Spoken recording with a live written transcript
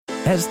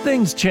As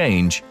things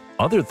change,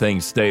 other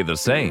things stay the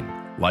same,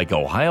 like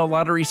Ohio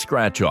Lottery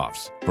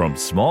scratch-offs. From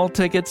small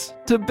tickets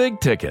to big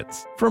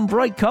tickets, from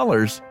bright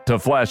colors to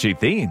flashy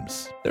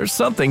themes. There's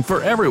something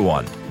for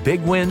everyone.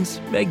 Big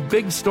wins make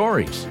big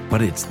stories,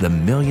 but it's the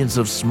millions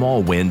of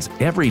small wins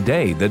every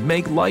day that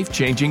make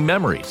life-changing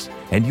memories.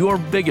 And your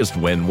biggest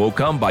win will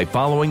come by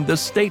following the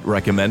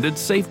state-recommended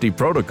safety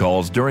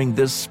protocols during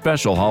this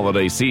special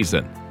holiday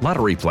season.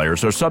 Lottery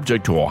players are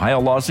subject to Ohio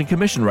laws and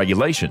commission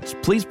regulations.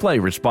 Please play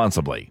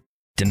responsibly.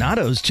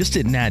 Donato's just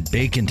didn't add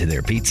bacon to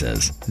their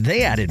pizzas.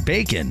 They added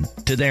bacon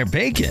to their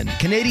bacon.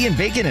 Canadian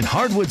bacon and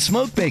hardwood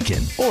smoked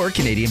bacon. Or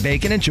Canadian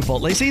bacon and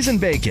Chipotle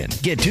seasoned bacon.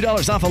 Get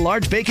 $2 off a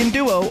large bacon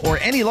duo or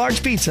any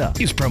large pizza.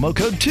 Use promo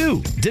code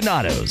 2.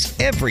 Donato's.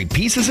 Every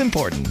piece is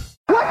important.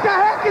 What the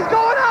heck is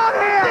going on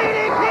here?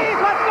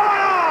 DDT's, what's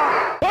going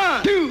on?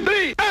 1, 2,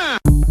 3,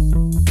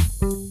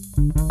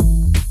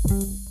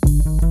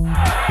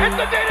 It's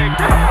the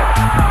DDT!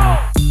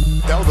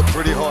 That was a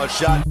pretty hard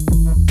shot.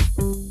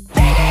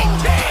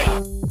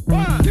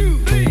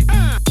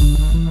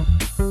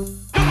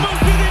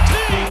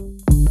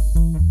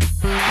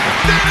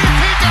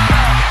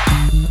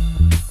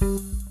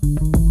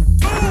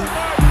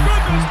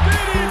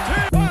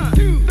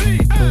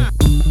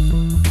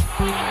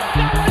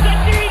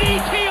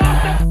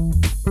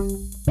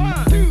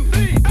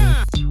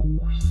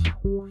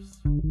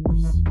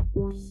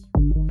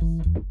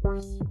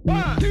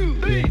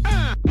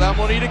 I'm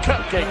gonna eat a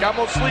cupcake. I'm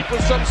gonna sleep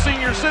with some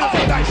senior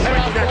citizen. Nice.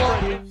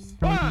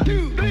 1,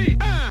 2, 3.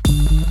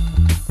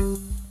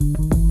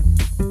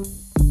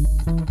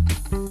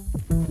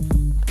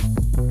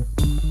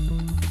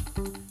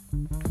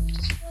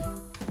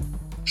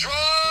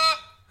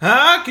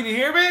 Huh? Can you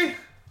hear me? Can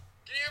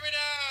you hear me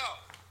now?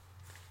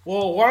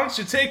 Well, why don't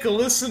you take a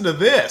listen to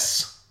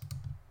this?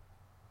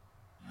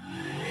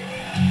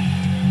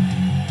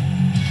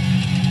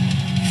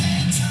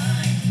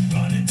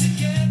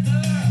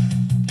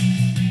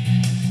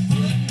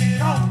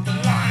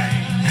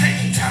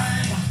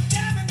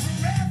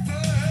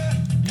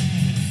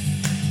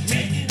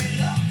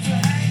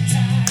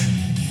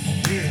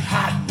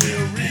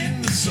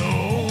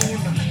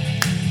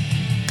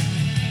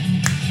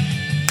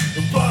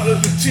 Part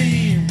of the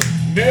team,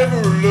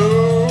 never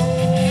alone.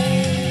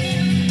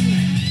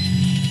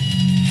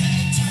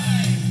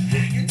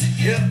 Hanging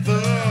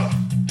together,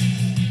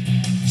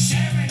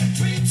 sharing a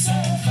dream so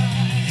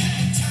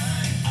fine.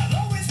 I'll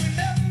always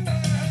remember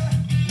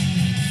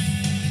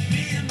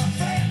me and my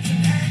friends in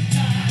hang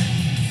time.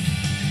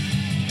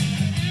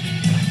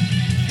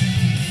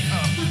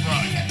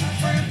 Me and my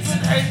friends in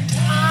hang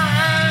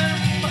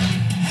time.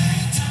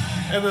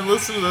 And then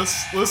listen to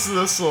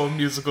this little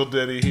musical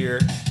ditty here.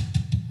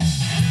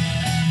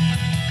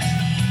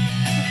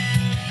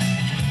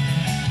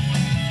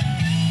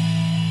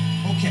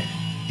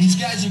 These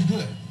guys are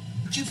good,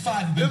 but you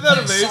five have been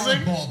playing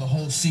solid ball the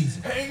whole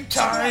season. Hang So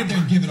go out time. there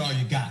and give it all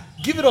you got.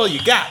 Give it all you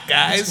got,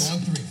 guys.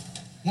 Let's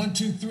go on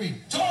 3. 1, 2, 3.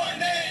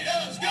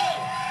 Tornadoes go!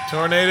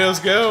 Tornadoes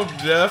go.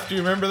 Jeff, do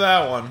you remember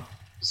that one?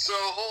 So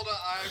hold on.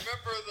 I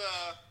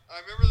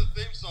remember the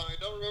theme song. I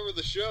don't remember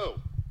the show.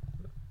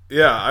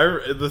 Yeah,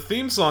 the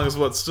theme song is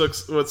what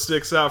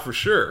sticks out for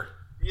sure.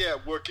 Yeah,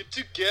 working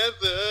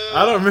together.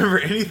 I don't remember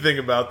anything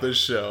about this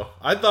show.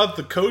 I thought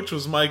the coach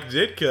was Mike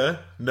Ditka.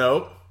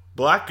 Nope.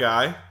 Black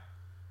guy.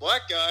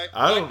 Black guy.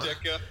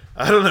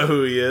 I don't know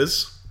who he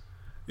is.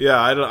 Yeah,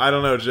 I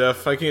don't know,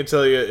 Jeff. I can't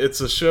tell you. It's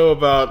a show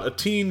about a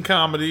teen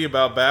comedy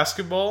about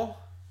basketball.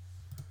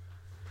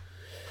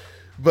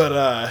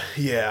 But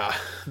yeah,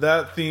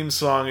 that theme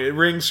song, it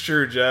rings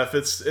true, Jeff.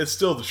 It's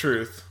still the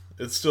truth.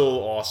 It's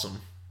still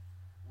awesome.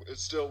 You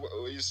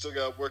still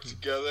got to work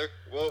together.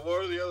 Well,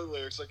 what are the other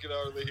lyrics? I can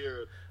hardly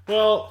hear it.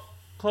 Well,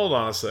 hold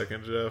on a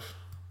second, Jeff.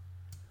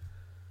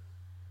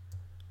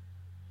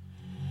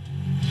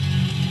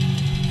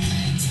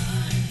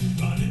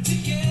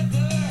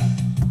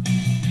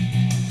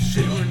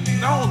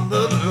 Shooting on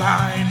the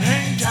line,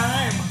 hang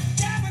time.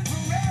 Jamming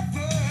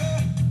forever.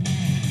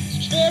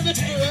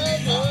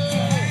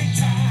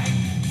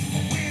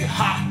 We're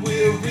hot,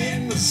 we're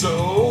in the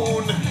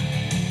zone.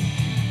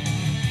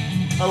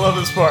 I love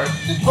this part.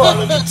 Part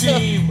of the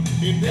team,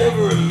 you're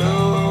never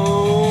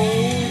alone.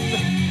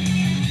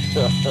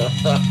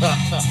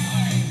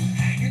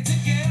 Hanging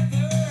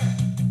together,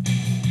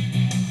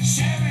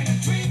 sharing a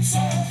dream so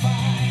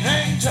fine.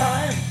 Hang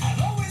time.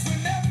 I'll always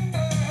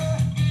remember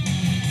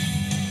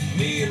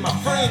me and my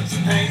friends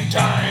in hang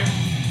time.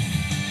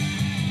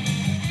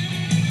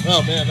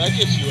 Oh man, that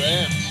gets you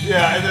amped.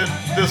 Yeah, and then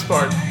this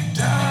part.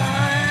 Time.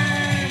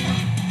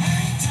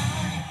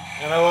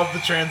 And I love the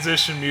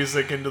transition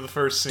music into the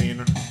first scene.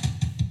 Is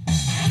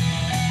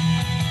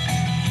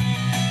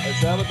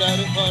that what that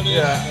part is?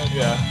 Yeah, okay.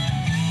 yeah.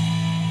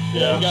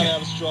 Yeah, we gotta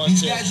have a strong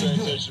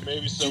transition.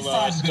 Maybe some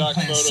stock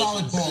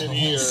photos in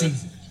the city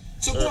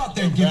So go out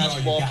there and give it all you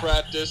basketball got.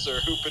 practice or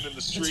hooping in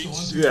the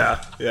streets.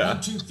 Yeah, yeah.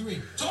 1, 2,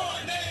 3.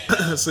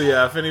 So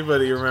yeah, if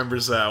anybody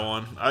remembers that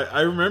one,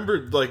 I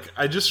remember, like,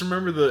 I just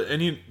remember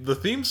the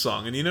theme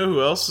song, and you know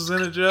who else is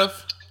in it,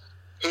 Jeff?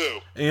 Who?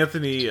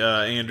 Anthony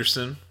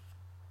Anderson.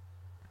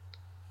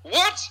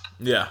 What?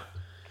 Yeah.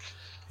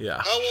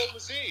 Yeah. How old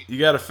was he? You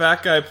got a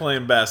fat guy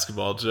playing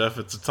basketball, Jeff.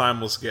 It's a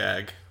timeless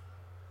gag.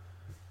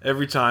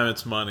 Every time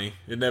it's money.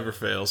 It never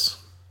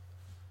fails.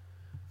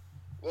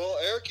 Well,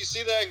 Eric, you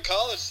see that in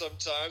college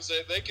sometimes.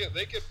 They can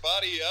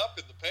body you up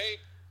in the paint.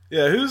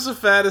 Yeah, who's the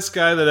fattest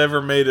guy that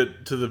ever made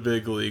it to the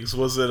big leagues?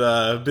 Was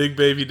it Big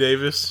Baby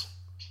Davis?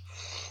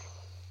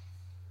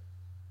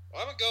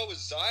 I'm going to go with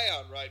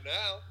Zion right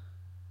now.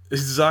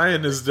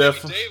 Zion is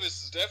definitely...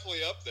 Davis is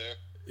definitely up there.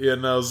 Yeah,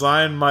 no,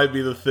 Zion might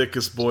be the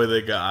thickest boy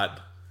they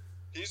got.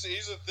 He's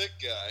a thick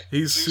guy.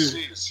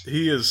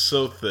 He is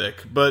so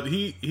thick, but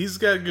he's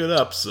got good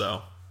ups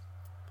though.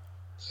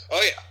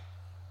 Oh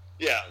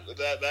yeah,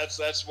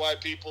 that's why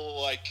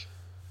people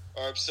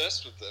are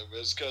obsessed with him.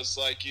 Is because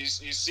you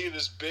see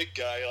this big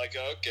guy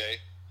okay,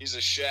 he's a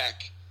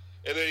Shaq,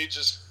 and then he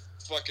just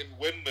fucking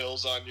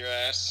windmills on your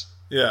ass.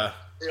 Yeah.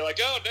 You're like,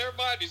 oh, never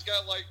mind. He's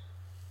got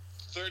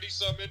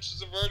 30-some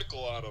inches of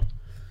vertical on him.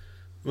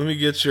 Let me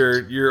get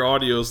your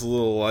audio's a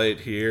little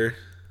light here.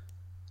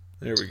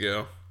 There we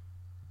go.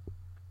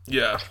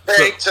 Yeah.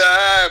 Hang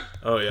time!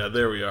 Oh, yeah,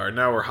 there we are.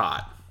 Now we're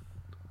hot.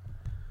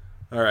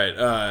 All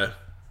right.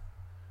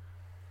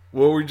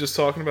 What were we just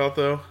talking about,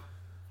 though?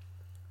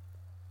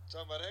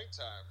 Talking about hang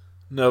time.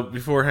 No,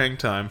 before hang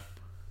time.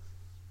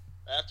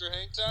 After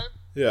hang time?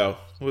 Yeah,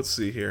 let's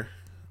see here.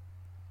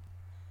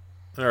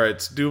 All right,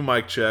 let's do a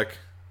mic check.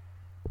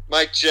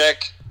 Mic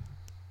check.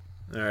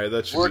 All right,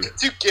 that should Working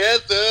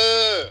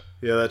together!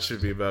 Yeah, that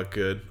should be about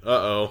good.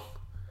 Uh-oh.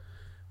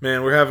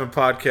 Man, we're having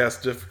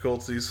podcast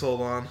difficulties.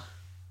 Hold on.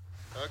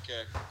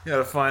 Okay.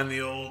 Gotta find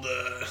the old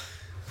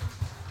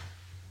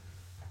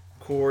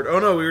cord. Oh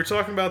no, we were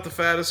talking about the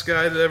fattest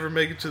guy to ever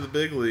make it to the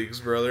big leagues,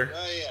 brother.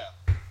 Oh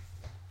yeah.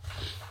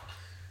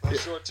 My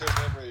short-term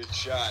memory is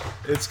shot.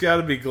 It's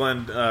gotta be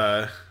Glenn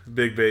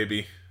Big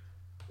Baby.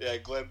 Yeah,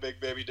 Glenn Big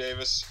Baby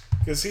Davis.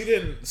 Because he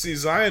didn't... See,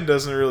 Zion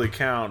doesn't really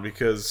count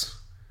because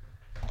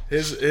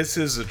his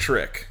a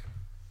trick.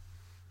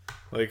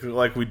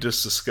 Like we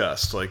just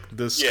discussed. Like,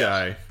 this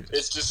guy...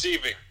 It's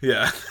deceiving.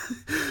 Yeah.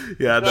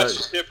 Yeah.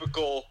 That's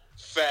typical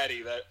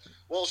fatty.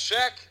 Well,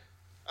 Shaq...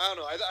 I don't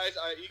know.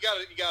 You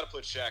gotta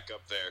put Shaq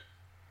up there.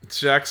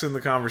 Shaq's in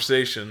the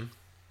conversation.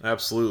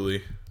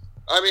 Absolutely.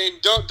 I mean,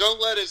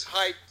 don't let his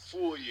height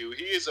fool you.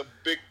 He is a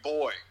big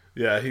boy.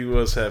 Yeah, he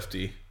was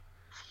hefty.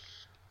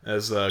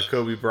 As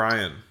Kobe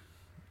Bryant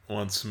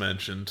once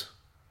mentioned.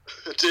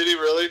 Did he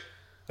really?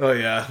 Oh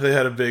yeah, they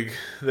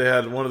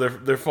had one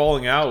of their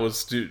falling out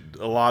was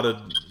a lot of,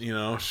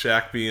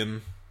 Shaq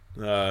being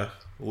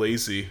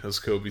lazy, as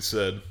Kobe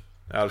said,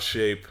 out of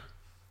shape.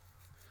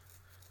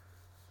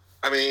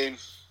 I mean,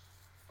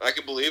 I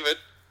can believe it.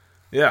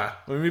 Yeah,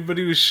 but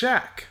he was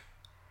Shaq.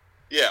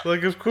 Yeah.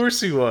 Of course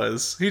he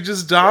was. He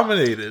just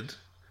dominated.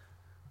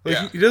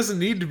 He doesn't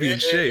need to be in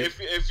shape.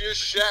 If you're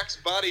Shaq's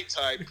body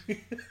type,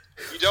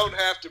 you don't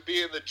have to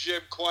be in the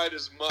gym quite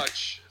as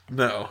much.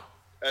 No.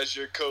 As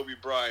your Kobe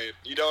Bryant.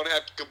 You don't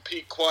have to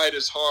compete quite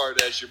as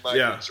hard as your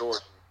Michael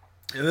Jordan.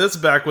 And that's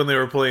back when they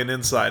were playing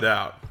inside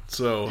out.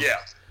 So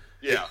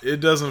yeah. It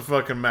doesn't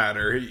fucking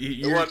matter.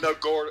 There wasn't no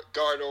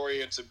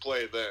guard-oriented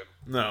play then.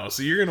 No,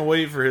 so you're gonna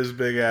wait for his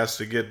big ass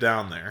to get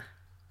down there.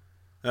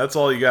 That's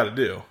all you got to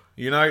do.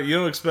 You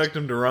don't expect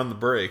him to run the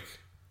break.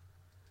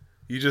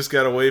 You just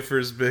got to wait for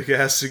his big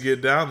ass to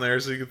get down there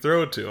so you can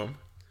throw it to him,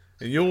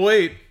 and you'll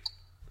wait.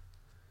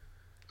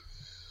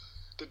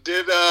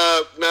 Now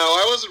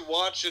I wasn't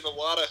watching a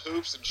lot of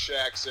hoops in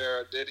Shaq's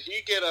era. Did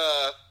he get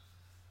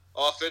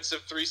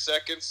offensive 3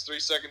 seconds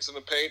in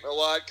the paint a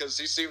lot? Because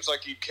he seems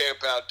like he'd camp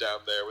out down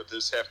there with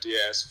his hefty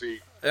ass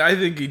feet. I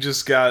think he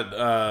just got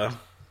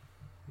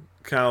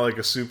kind of like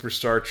a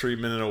superstar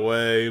treatment in a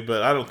way,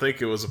 but I don't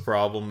think it was a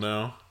problem.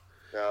 No,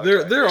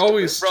 they're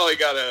always probably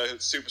got a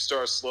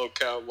superstar slow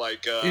count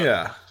like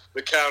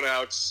the count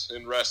outs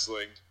in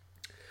wrestling.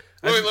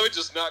 Let me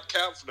just not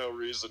count for no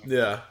reason.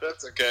 Yeah,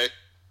 that's okay.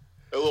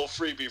 A little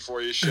freebie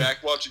for you,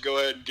 Shaq. Why don't you go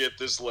ahead and get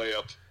this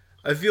layup?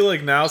 I feel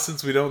like now,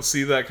 since we don't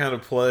see that kind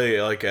of play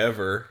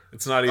ever,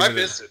 it's not even. I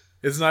miss it.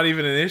 It's not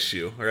even an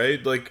issue,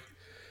 right? Like,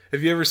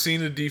 have you ever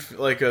seen a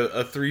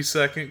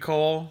 3-second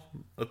call,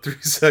 a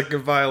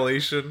 3-second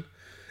violation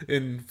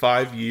in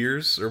 5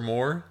 years or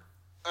more?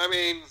 I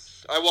mean,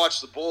 I watch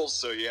the Bulls,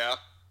 so yeah.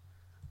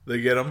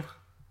 They get them?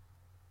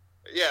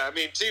 Yeah, I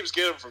mean, teams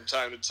get him from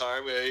time to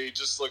time. He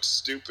just looks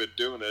stupid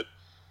doing it.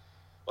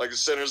 Like, the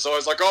center's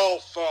always like, oh,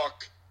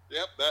 fuck.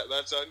 Yep,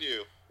 that's on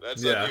you.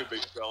 That's on you, big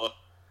fella.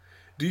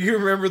 Do you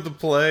remember the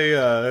play,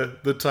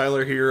 the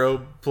Tyler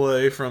Hero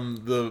play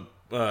from the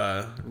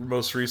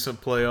most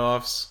recent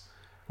playoffs,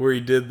 where he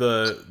did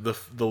the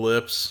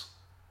lips,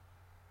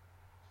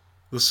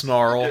 the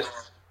snarl?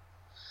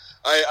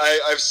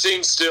 I've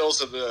seen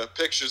stills of the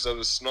pictures of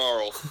the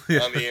snarl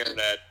on the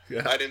internet.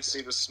 Yeah. I didn't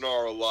see the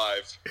snarl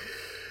live.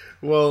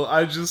 Well,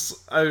 I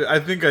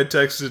think I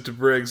texted it to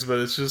Briggs, but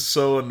it's just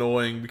so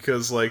annoying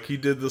because he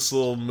did this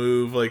little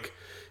move,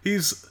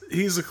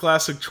 he's a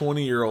classic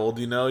 20-year-old,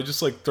 he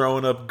just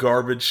throwing up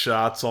garbage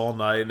shots all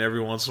night, and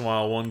every once in a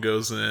while one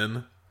goes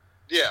in.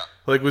 Yeah.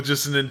 Like with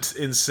just an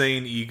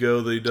insane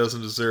ego that he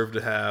doesn't deserve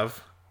to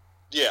have.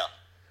 Yeah.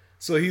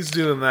 So he's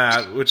doing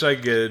that, which I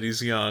get it,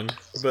 he's young.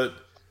 But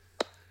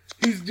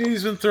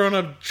he's been throwing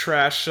up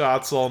trash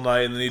shots all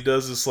night, and then he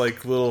does this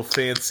like little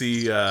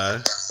fancy,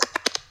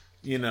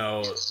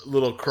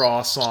 little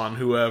cross on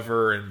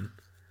whoever, and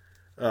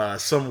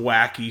some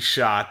wacky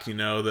shot,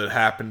 that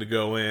happened to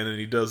go in, and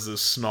he does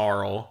this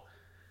snarl.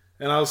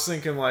 And I was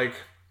thinking, like,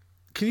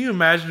 can you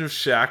imagine if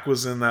Shaq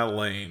was in that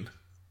lane?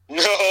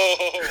 No!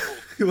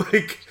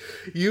 Like,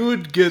 you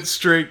would get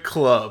straight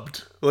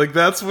clubbed. Like,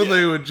 that's when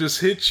they would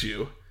just hit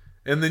you.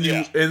 And then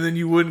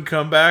you wouldn't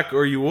come back,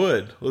 or you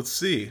would. Let's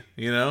see,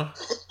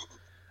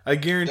 I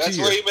guarantee That's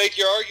where you make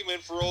your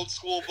argument for old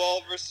school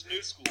ball versus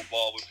new school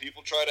ball. When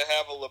people try to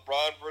have a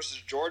LeBron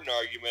versus Jordan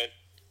argument,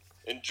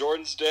 in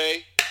Jordan's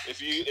day,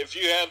 if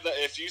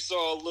you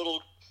saw a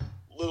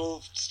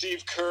little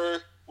Steve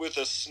Kerr with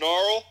a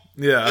snarl,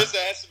 his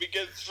ass would be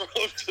getting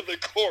thrown to the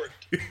court.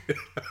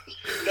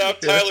 Now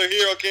Tyler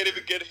Hero can't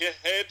even get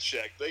a hand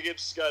check. They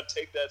just got to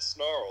take that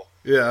snarl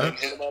and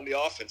hit him on the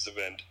offensive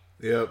end.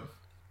 Yep.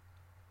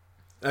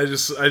 I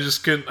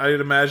just couldn't. I'd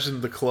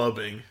imagine the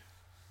clubbing.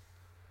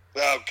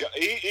 Oh God,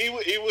 he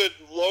would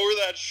lower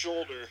that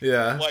shoulder,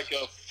 like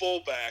a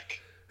fullback.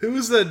 Who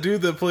was that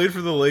dude that played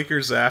for the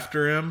Lakers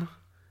after him?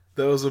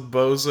 That was a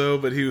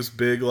bozo, but he was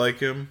big like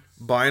him.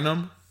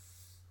 Bynum.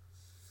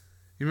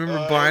 You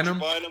remember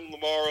Bynum? Andrew Bynum,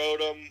 Lamar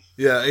Odom.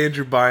 Yeah,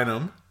 Andrew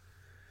Bynum.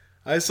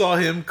 I saw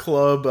him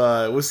club.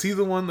 Was he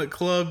the one that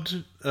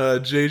clubbed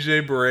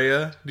JJ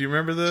Barea? Do you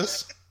remember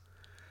this?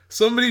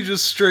 Somebody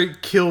just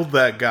straight killed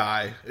that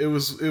guy. It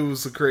was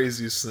the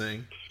craziest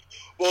thing.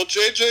 Well,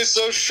 JJ's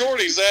so short,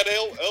 he's at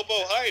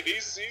elbow height.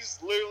 He's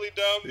literally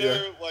down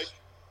there like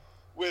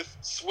with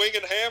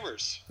swinging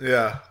hammers.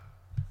 Yeah.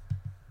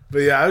 But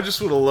yeah, I just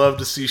would have loved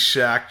to see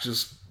Shaq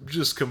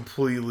just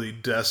completely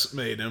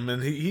decimate him,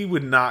 and he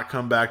would not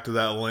come back to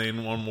that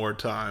lane one more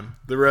time.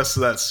 The rest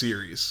of that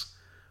series.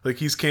 Like,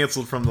 he's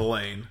canceled from the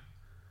lane.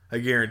 I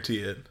guarantee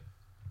it.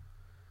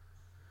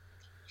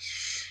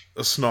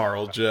 A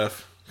snarl,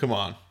 Jeff. Come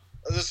on.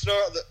 The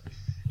snarl.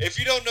 If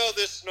you don't know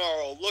this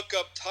snarl, look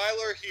up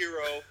Tyler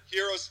Hero.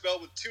 Hero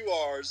spelled with 2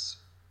 R's.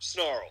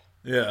 Snarl.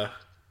 Yeah.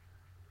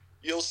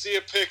 You'll see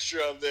a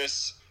picture of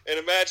this, and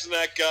imagine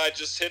that guy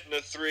just hitting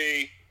a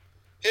three.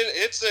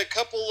 Hits a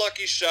couple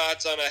lucky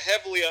shots on a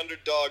heavily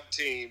underdog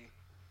team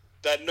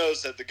that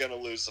knows that they're going to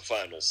lose the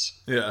finals.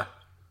 Yeah.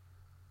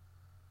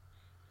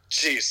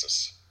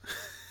 Jesus.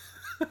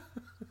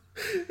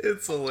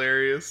 It's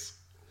hilarious.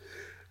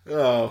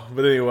 Oh,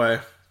 but anyway,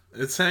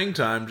 it's hang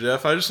time,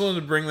 Jeff. I just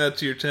wanted to bring that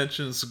to your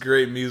attention. It's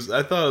great music.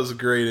 I thought it was a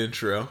great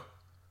intro.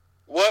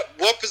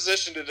 What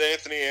position did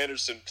Anthony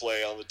Anderson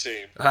play on the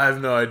team? I have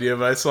no idea,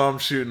 but I saw him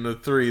shooting a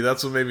 3.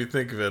 That's what made me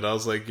think of it. I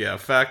was like, yeah,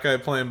 fat guy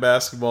playing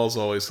basketball is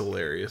always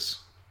hilarious.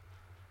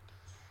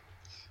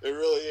 It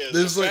really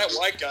is. The fat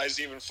white guy's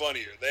even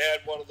funnier. They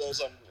had one of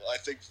those on, I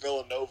think,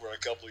 Villanova a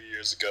couple of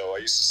years ago. I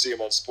used to see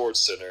him on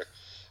SportsCenter.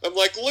 I'm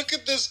like, look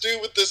at this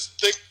dude with this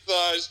thick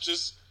thighs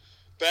just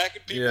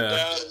backing people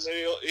down. And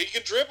he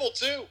can dribble,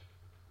 too.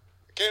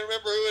 I can't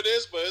remember who it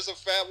is, but it's a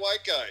fat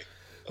white guy.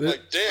 I'm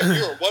like, damn,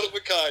 you're a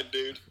one-of-a-kind,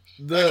 dude.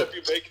 I hope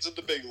you make it to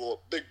the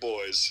big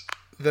boys.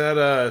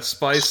 That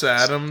Spice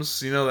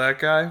Adams, you know that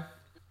guy?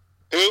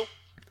 Who?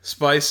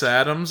 Spice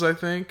Adams, I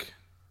think.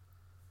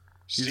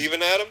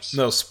 Steven Adams?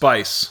 No,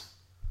 Spice.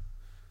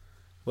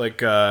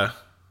 Like,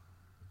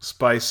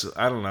 Spice,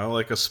 I don't know,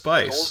 like a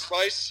spice. Old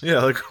Spice? Yeah,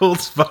 like Old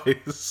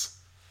Spice.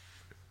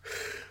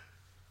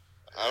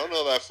 I don't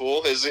know that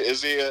fool. Is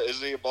he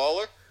a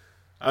baller?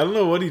 I don't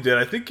know what he did.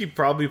 I think he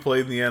probably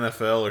played in the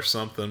NFL or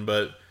something,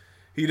 but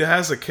he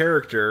has a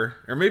character,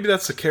 or maybe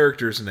that's the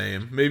character's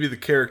name. Maybe the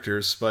character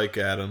is Spike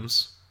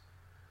Adams.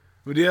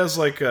 But he has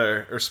like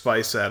or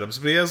Spice Adams,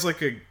 but he has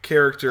like a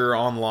character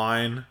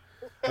online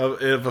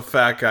of a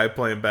fat guy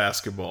playing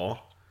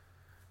basketball.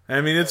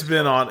 I mean, it's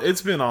been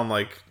on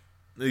like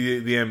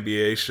the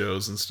NBA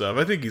shows and stuff.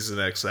 I think he's an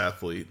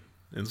ex-athlete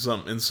in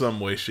some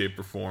way, shape,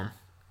 or form.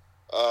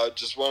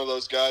 Just one of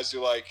those guys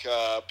who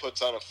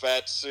puts on a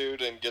fat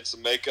suit and gets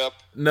some makeup.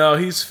 No,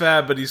 he's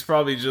fat, but he's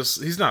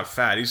not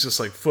fat. He's just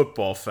like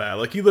football fat.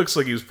 Like, he looks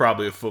like he was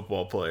probably a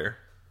football player.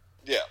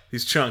 Yeah.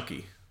 He's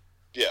chunky.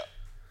 Yeah.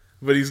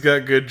 But he's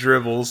got good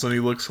dribbles, and he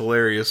looks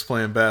hilarious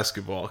playing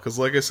basketball. Because,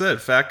 like I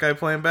said, fat guy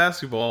playing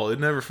basketball, it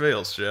never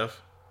fails,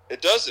 Jeff.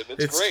 It doesn't.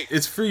 It's great.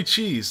 It's free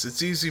cheese.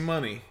 It's easy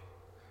money.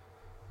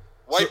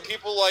 White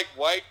people like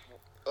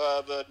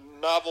the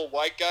novel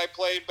white guy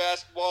playing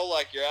basketball,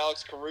 like your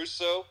Alex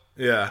Caruso.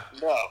 Yeah.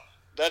 No,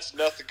 that's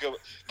nothing.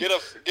 Get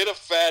a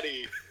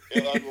fatty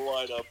on the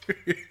lineup.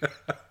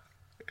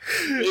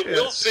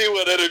 You'll see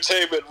what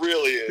entertainment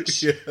really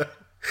is. Yeah,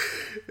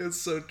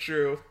 it's so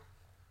true.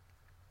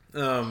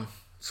 So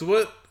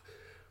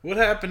what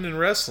happened in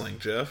wrestling,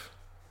 Jeff?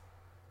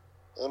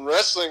 In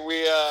wrestling,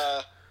 we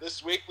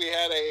this week we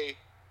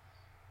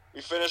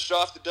finished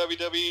off the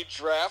WWE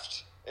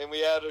draft, and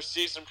we had our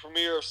season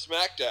premiere of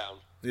SmackDown.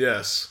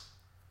 Yes.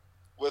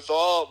 with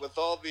all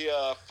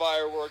the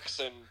fireworks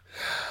and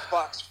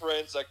Fox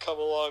friends that come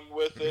along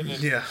with it,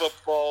 and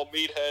football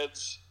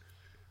meatheads.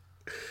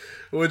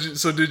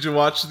 So did you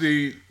watch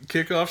the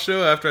kickoff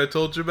show after I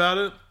told you about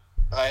it?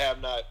 I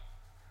have not.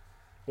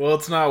 Well,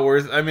 it's not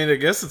worth. I mean, I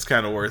guess it's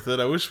kind of worth it.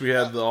 I wish we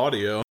had the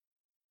audio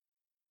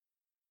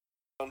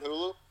on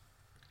Hulu.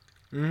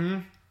 Mm-hmm.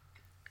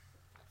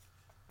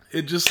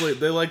 It just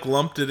they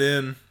lumped it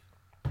in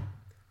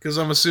because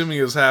I'm assuming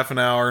it was half an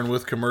hour, and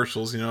with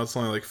commercials, it's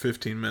only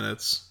 15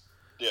 minutes.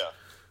 Yeah.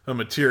 Of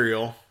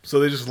material, so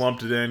they just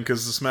lumped it in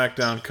because the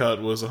SmackDown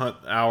cut was an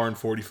hour and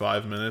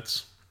 45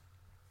 minutes.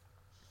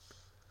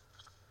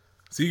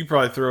 So you can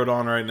probably throw it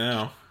on right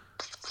now.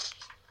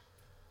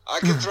 I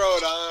can throw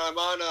it on.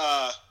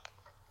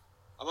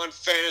 I'm on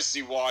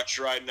Fantasy Watch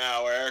right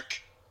now,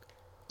 Eric.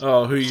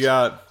 Oh, who you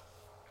got?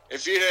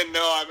 If you didn't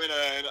know,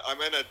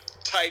 I'm in a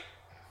tight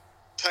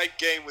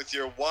game with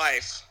your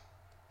wife.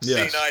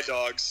 Yes. St.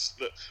 Dogs,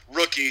 the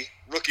rookie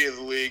of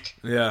the league.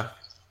 Yeah.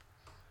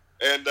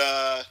 And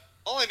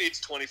all I need is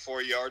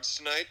 24 yards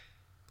tonight.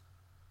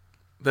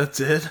 That's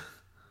it?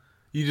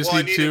 You just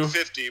I need 2?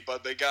 50,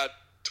 but they got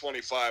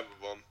 25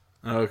 of them.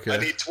 Okay. I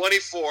need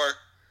 24.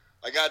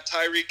 I got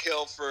Tyreek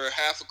Hill for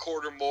half a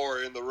quarter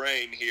more in the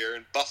rain here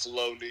in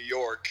Buffalo, New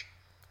York.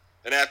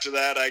 And after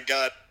that, I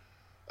got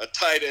a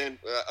tight end.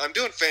 I'm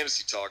doing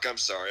fantasy talk. I'm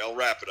sorry. I'll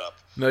wrap it up.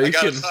 No, I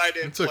got a tight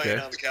end it's playing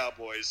okay. on the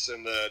Cowboys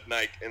in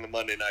the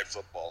Monday Night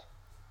Football.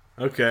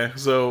 Okay,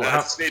 so I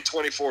just need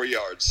 24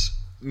 yards.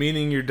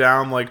 Meaning you're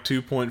down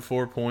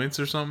 2.4 points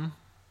or something?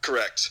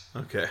 Correct.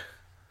 Okay.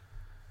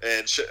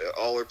 And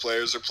all our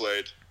players are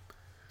played.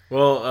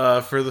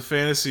 Well, for the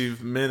fantasy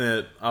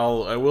minute,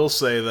 I will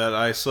say that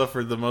I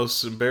suffered the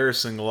most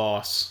embarrassing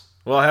loss.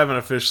 Well, I haven't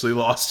officially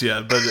lost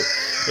yet, but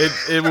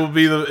it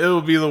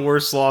will be the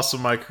worst loss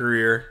of my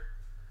career.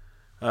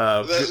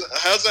 How's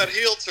that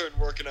heel turn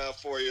working out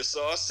for you,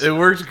 Sauce? It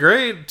worked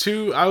great.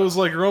 I was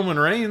like Roman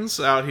Reigns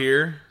out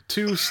here.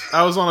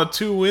 I was on a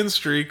 2-win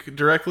streak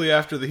directly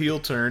after the heel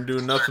turn,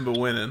 doing nothing but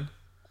winning.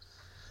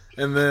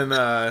 And then,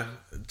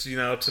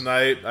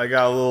 tonight I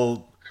got a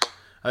little.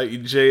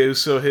 Jey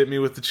Uso hit me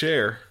with the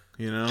chair.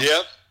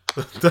 Yep.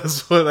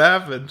 That's what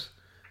happened.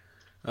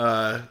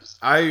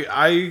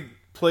 I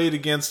played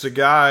against a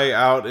guy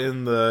out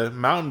in the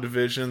Mountain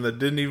Division that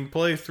didn't even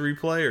play 3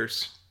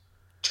 players.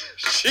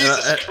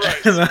 Jesus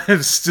Christ! And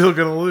I'm still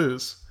gonna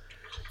lose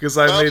because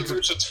Mountain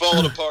Division's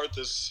falling apart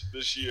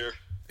this year.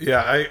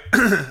 Yeah,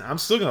 I'm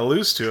still gonna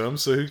lose to him.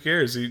 So who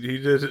cares? He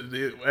did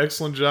an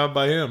excellent job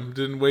by him.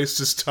 Didn't waste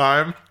his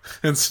time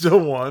and still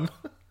won.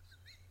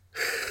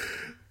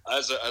 I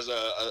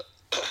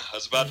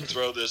was about to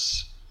throw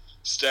this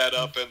stat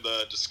up in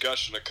the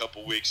discussion a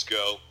couple weeks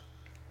ago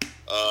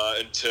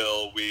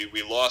until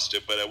we lost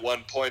it. But at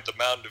one point, the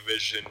Mountain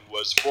Division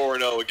was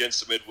 4-0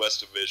 against the Midwest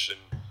Division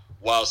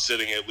while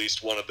sitting at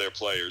least one of their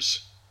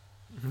players.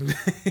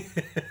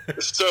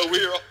 So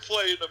we were all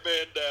playing a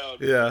man down.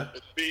 Yeah.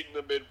 And beating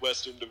the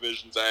Midwestern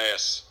Division's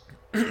ass.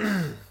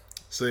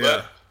 So yeah.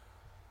 But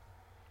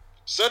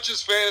such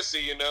is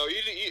fantasy, no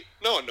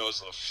one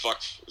knows what the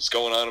fuck is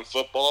going on in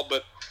football,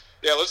 but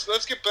yeah,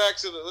 let's get back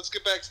to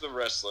the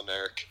wrestling,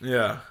 Eric.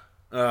 Yeah.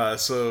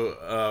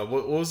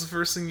 What was the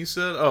first thing you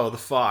said? Oh, the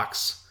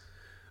Fox.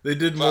 They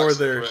did more of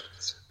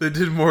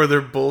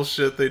their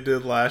bullshit they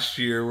did last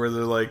year, where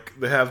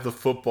they have the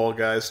football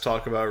guys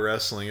talk about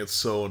wrestling. It's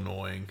so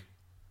annoying.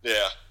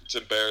 Yeah, it's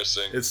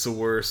embarrassing. It's the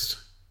worst.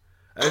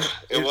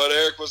 And what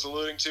Eric was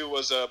alluding to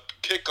was a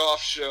kickoff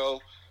show.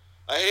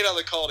 I hate how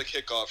they call it a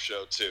kickoff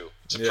show too.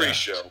 It's a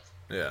pre-show.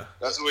 Yeah,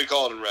 that's what we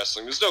call it in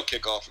wrestling. There's no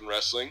kickoff in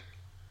wrestling.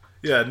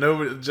 Yeah,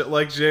 nobody,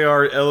 like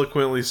JR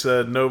eloquently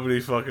said, nobody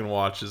fucking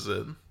watches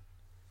it.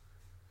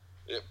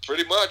 Yeah,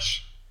 pretty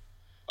much.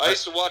 I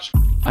used to watch.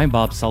 I'm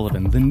Bob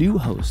Sullivan, the new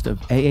host of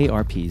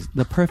AARP's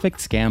The Perfect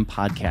Scam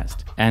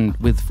podcast. And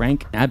with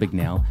Frank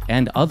Abagnale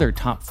and other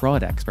top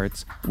fraud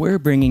experts, we're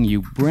bringing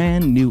you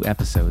brand new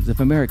episodes of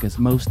America's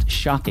most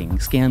shocking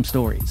scam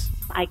stories.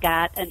 I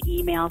got an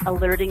email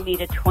alerting me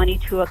to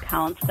 22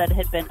 accounts that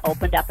had been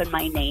opened up in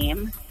my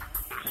name.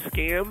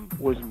 Scam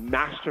was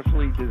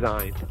masterfully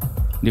designed.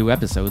 New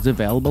episodes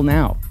available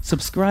now.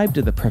 Subscribe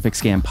to the Perfect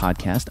Scam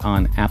podcast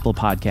on Apple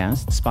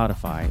Podcasts,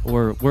 Spotify,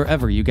 or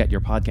wherever you get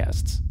your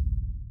podcasts.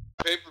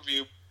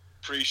 Pay-per-view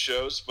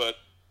pre-shows, but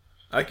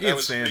I can't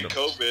stand them.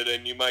 Pre-COVID,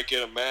 and you might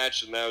get a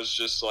match, and that was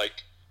just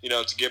like,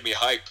 to get me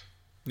hype.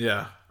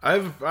 Yeah, I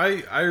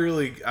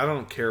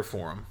don't care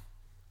for them.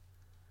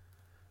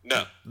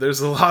 No, there's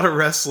a lot of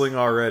wrestling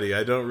already.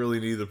 I don't really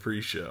need the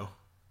pre-show.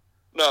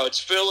 No, it's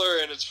filler,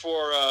 and it's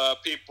for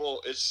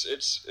people.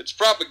 It's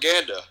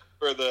propaganda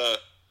for the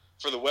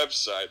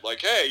website.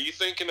 Like, hey, you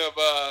thinking of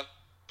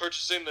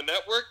purchasing the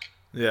network?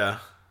 Yeah.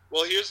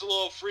 Well, here's a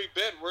little free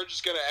bit. We're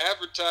just gonna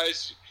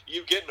advertise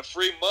you getting a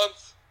free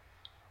month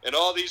and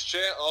all these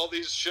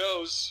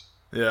shows.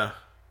 Yeah.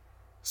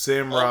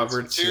 Sam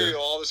Roberts. This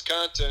material, all this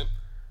content.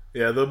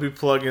 Yeah, they'll be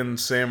plugging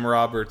Sam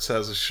Roberts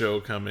has a show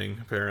coming,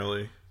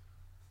 apparently.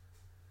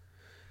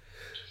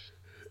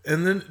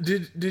 And then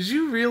did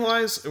you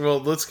realize? Well,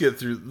 let's get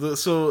through.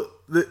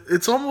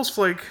 It's almost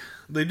like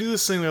they do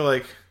this thing. They're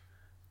like,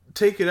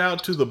 take it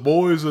out to the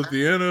boys at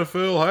the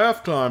NFL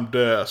halftime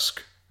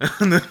desk,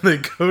 and then they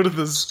go to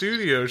the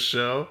studio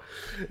show,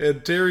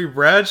 and Terry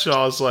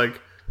Bradshaw's like,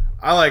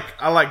 I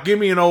like give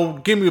me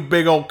a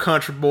big old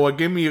country boy,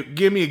 give me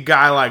a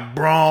guy like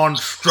Braun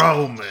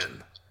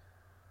Strowman,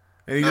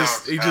 and he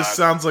just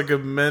sounds like a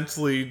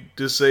mentally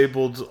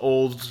disabled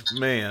old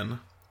man,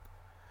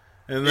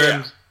 and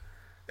then.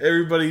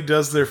 Everybody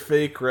does their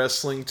fake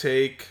wrestling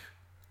take.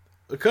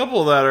 A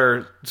couple that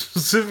are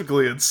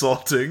specifically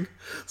insulting,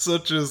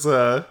 such as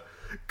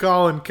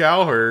Colin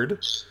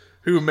Cowherd,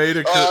 who made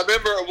a... I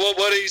remember,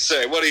 what did he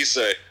say? What did he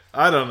say?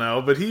 I don't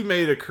know, but he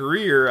made a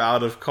career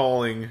out of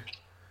calling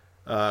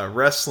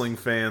wrestling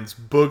fans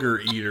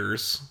booger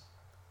eaters,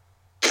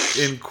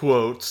 in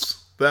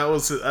quotes.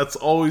 That's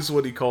always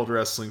what he called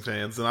wrestling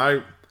fans.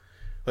 And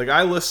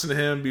I listened to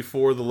him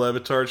before the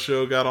Levitard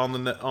show got on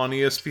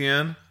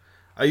ESPN.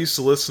 I used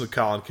to listen to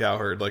Colin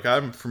Cowherd. Like,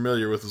 I'm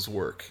familiar with his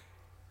work.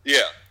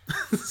 Yeah.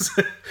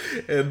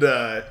 And,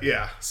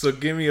 so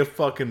give me a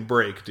fucking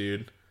break,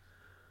 dude.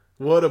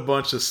 What a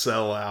bunch of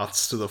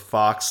sellouts to the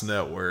Fox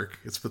network.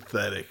 It's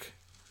pathetic.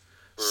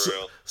 For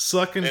real.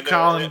 Sucking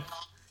Colin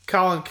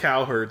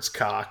Cowherd's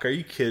cock. Are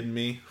you kidding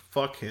me?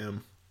 Fuck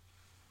him.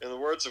 In the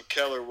words of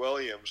Keller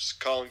Williams,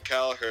 Colin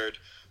Cowherd,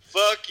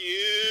 fuck you.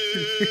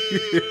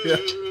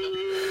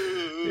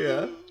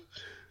 Yeah.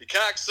 You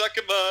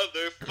cocksucking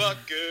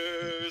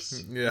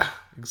motherfuckers. Yeah,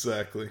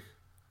 exactly.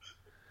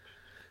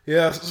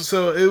 Yeah,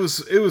 so it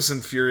was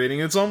infuriating.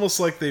 It's almost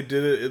like they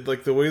did it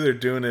like the way they're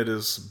doing it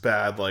is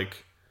bad.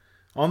 Like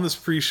on this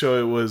pre-show,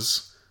 it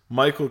was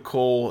Michael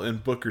Cole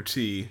and Booker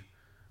T,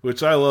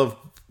 which I love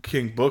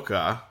King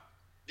Booker.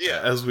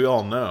 Yeah, as we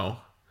all know.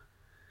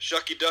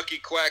 Shucky ducky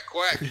quack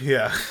quack.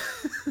 Yeah.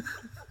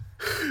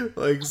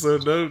 Like, so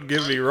don't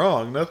get me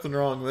wrong, nothing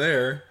wrong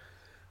there.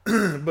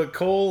 But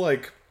Cole,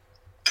 like.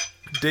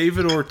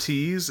 David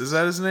Ortiz, is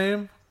that his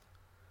name?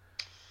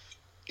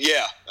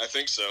 Yeah, I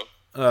think so.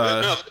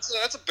 No,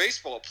 that's a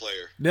baseball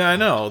player. Yeah, I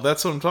know.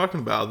 That's what I'm talking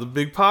about. The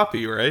Big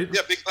Papi, right?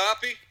 Yeah, Big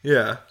Papi?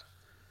 Yeah.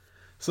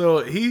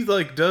 So he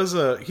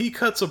he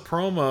cuts a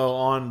promo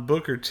on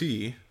Booker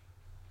T.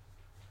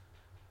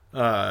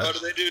 What do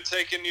they do,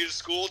 taking you to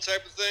school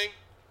type of thing?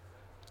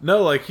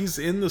 No, like he's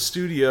in the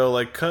studio,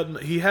 like cutting.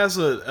 He has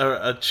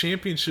a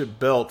championship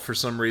belt for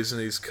some reason.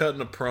 He's cutting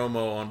a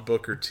promo on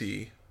Booker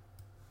T.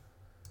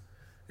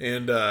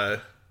 And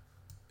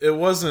it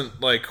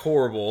wasn't like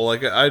horrible.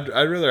 Like I'd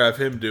rather have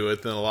him do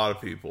it than a lot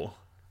of people.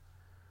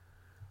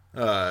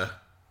 But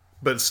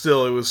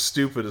still, it was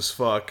stupid as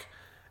fuck.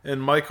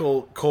 And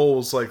Michael Cole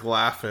was like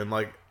laughing,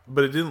 like,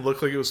 but it didn't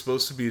look like it was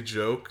supposed to be a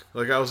joke.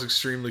 Like I was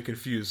extremely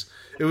confused.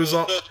 It was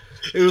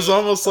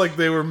almost like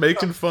they were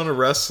making fun of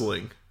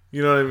wrestling.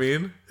 You know what I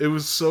mean? It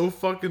was so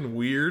fucking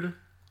weird.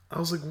 I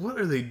was like, what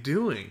are they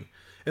doing?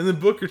 And then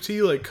Booker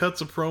T like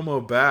cuts a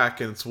promo back,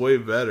 and it's way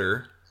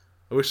better.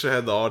 I wish I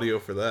had the audio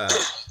for that.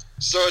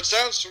 So it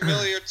sounds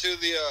familiar to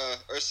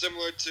or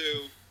similar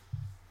to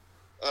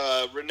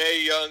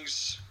Renee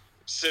Young's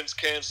since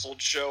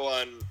canceled show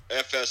on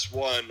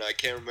FS1. I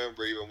can't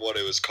remember even what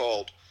it was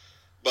called.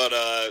 But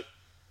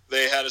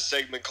they had a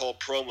segment called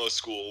Promo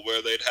School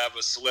where they'd have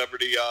a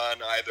celebrity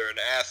on, either an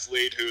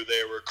athlete who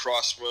they were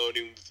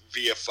cross-promoting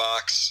via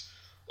Fox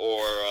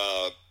or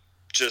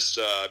just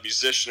a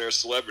musician or a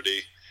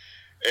celebrity.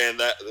 And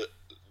that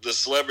the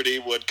celebrity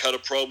would cut a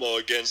promo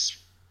against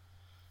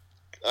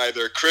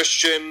either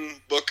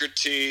Christian, Booker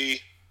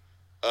T,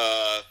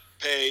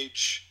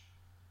 Paige,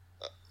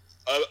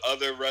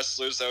 other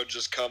wrestlers that would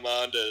just come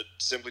on to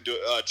simply do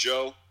it.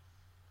 Joe,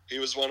 he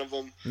was one of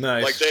them.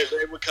 Nice. Like they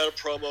would cut a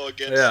promo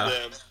against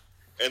them,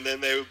 and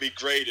then they would be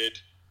graded,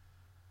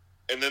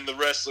 and then the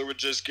wrestler would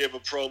just give a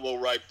promo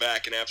right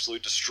back and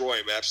absolutely destroy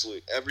him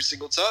every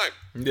single time.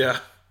 Yeah.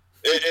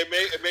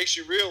 It makes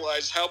you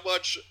realize how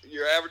much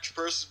your average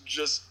person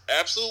just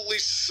absolutely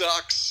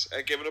sucks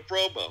at giving a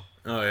promo.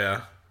 Oh,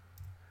 yeah.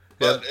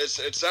 But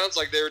it sounds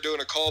like they were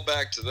doing a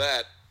callback to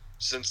that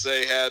since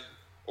they had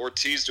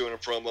Ortiz doing a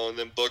promo and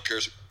then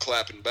Booker's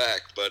clapping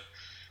back. But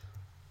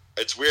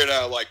it's weird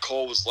how like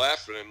Cole was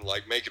laughing and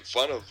like making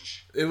fun of.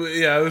 It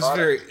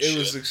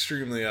was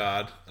extremely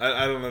odd.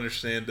 I don't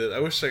understand it.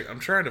 I'm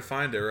trying to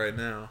find it right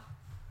now.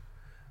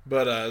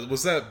 But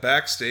was that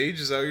Backstage?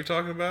 Is that what you're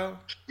talking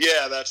about?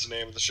 Yeah, that's the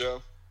name of the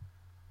show.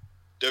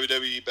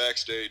 WWE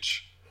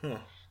Backstage. Huh.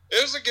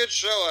 It was a good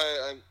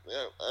show.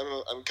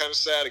 I'm kind of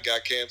sad it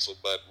got canceled,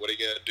 but what are you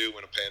gonna do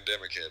when a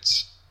pandemic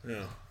hits?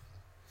 Yeah.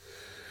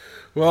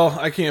 Well,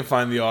 I can't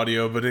find the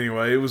audio, but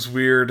anyway, it was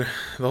weird.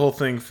 The whole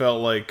thing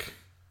felt like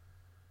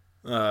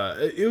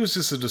it was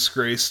just a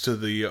disgrace to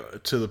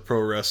the pro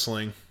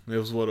wrestling. It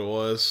was what it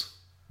was.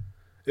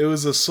 It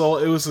was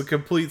a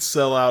complete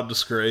sellout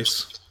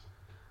disgrace.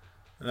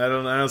 I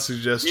don't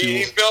suggest you.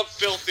 He felt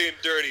filthy and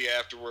dirty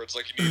afterwards,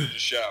 like he needed a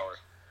shower.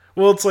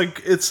 Well,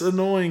 it's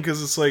annoying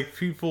because it's like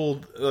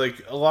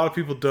a lot of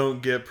people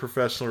don't get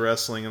professional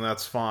wrestling, and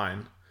that's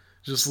fine.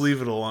 Just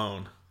leave it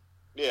alone.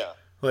 Yeah.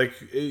 Like,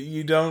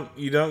 you don't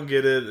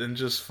get it and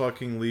just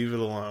fucking leave it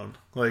alone.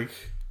 Like,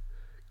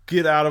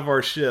 get out of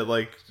our shit.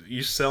 Like,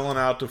 you're selling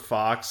out to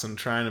Fox and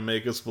trying to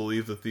make us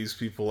believe that these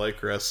people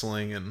like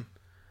wrestling, and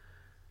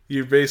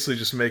you're basically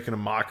just making a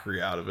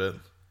mockery out of it.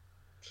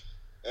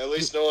 At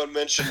least no one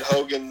mentioned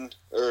Hogan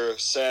or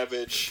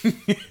Savage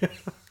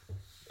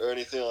or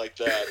anything like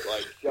that.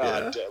 Like,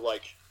 God,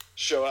 like,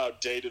 show how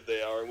dated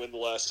they are and when the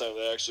last time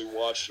they actually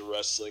watched a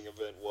wrestling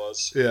event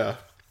was. Yeah.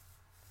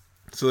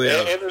 So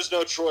yeah. And there's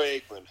no Troy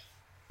Aikman.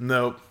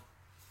 Nope.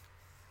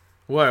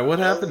 Why? What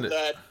happened?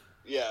 That,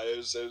 yeah, it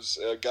was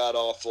a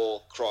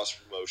god-awful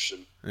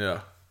cross-promotion.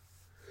 Yeah.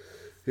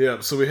 Yeah,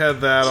 so we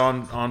had that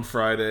on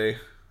Friday.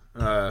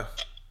 But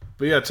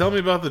yeah, tell me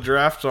about the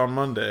draft on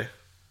Monday.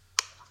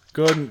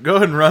 Go ahead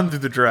and run through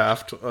the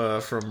draft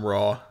from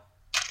Raw.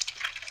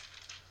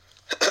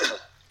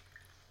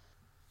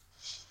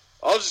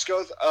 I'll just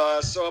go.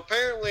 So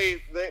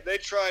apparently they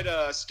tried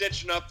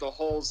stitching up the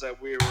holes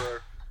that we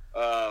were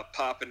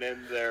popping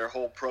in their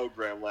whole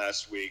program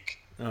last week.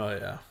 Oh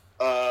yeah.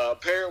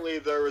 Apparently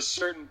there were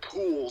certain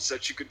pools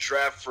that you could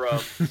draft from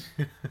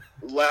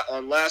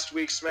on last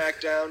week's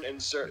SmackDown,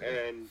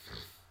 and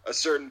a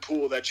certain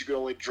pool that you could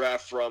only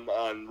draft from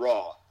on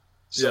Raw.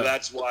 So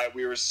that's why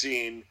we were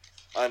seeing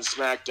on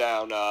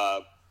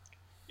SmackDown,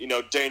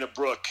 Dana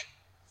Brooke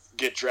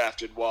get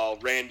drafted while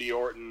Randy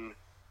Orton,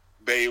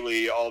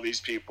 Bayley, all these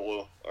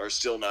people are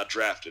still not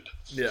drafted.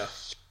 Yeah.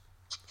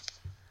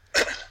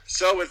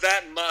 So with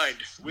that in mind,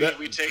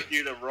 we take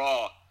you to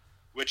Raw,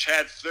 which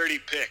had 30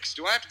 picks.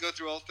 Do I have to go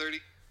through all 30?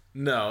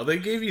 No, they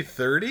gave you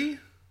 30?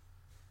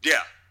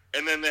 Yeah,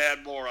 and then they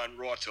had more on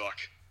Raw Talk.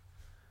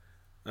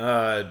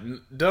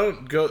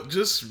 Don't go.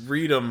 Just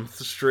read them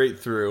straight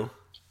through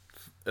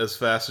as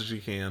fast as you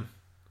can.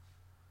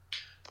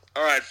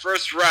 All right,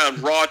 first round,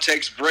 Raw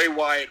takes Bray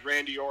Wyatt,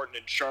 Randy Orton,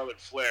 and Charlotte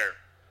Flair.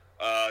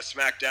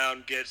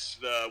 SmackDown gets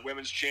the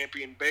Women's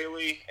Champion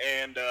Bayley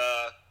and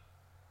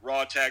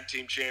Raw Tag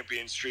Team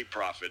Champion Street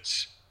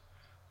Profits.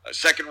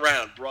 Second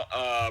round,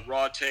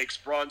 Raw takes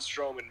Braun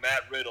Strowman,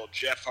 Matt Riddle,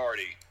 Jeff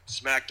Hardy.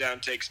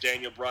 SmackDown takes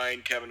Daniel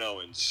Bryan, Kevin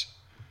Owens.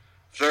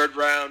 Third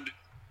round,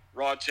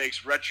 Raw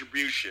takes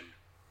Retribution.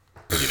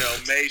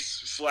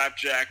 Mace,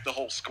 Slapjack, the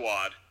whole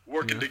squad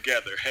working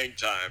together. Hang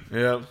time.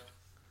 Yep.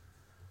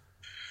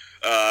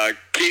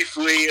 Keith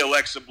Lee,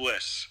 Alexa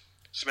Bliss.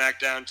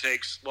 SmackDown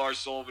takes Lars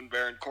Sullivan,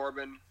 Baron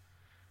Corbin.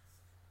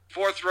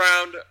 Fourth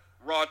round,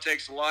 Raw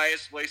takes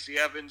Elias, Lacey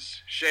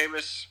Evans,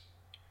 Sheamus.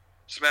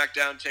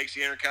 SmackDown takes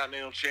the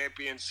Intercontinental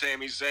Champion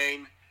Sami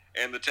Zayn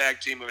and the tag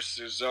team of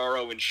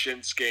Cesaro and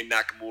Shinsuke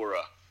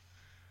Nakamura.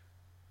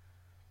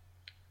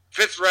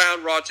 Fifth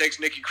round, Raw takes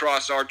Nikki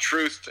Cross,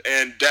 R-Truth,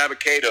 and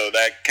Dabba-Kato,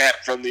 that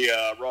cat from the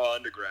Raw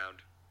Underground.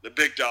 The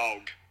big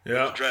dog with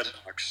the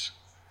dreadlocks.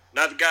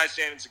 Not the guy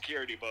standing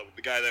security, but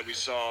the guy that we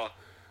saw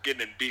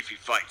getting in beefy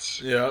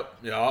fights. Yep.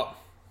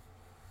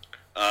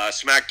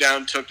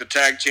 SmackDown took the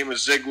tag team of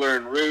Ziggler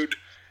and Rude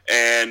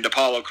and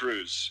Apollo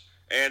Crews.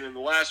 And in the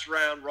last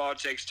round, Raw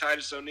takes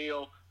Titus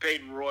O'Neil,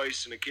 Peyton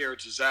Royce, and Akira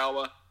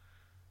Tozawa.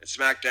 And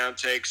SmackDown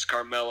takes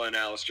Carmella and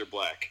Aleister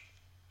Black.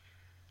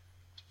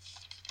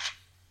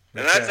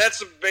 And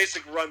that's a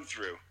basic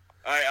run-through.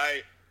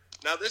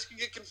 Now, this can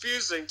get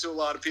confusing to a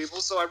lot of people,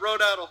 so I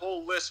wrote out a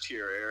whole list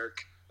here,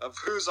 Eric, of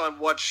who's on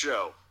what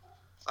show.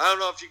 I don't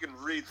know if you can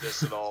read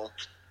this at all.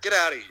 Get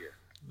out of here.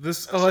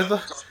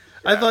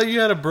 I thought you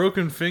had a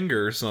broken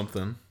finger or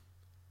something.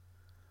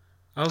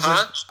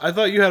 I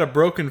thought you had a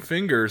broken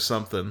finger or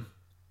something.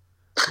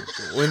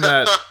 When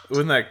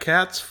that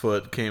cat's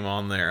foot came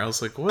on there, I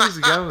was like, what has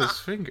he got with his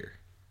finger?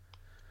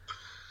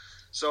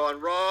 So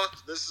on Raw,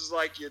 this is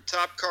like your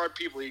top card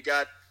people. You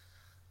got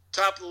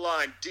top of the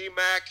line,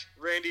 D-Mac,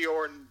 Randy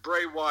Orton,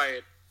 Bray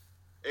Wyatt,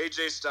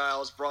 AJ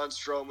Styles, Braun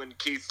Strowman,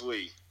 Keith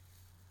Lee.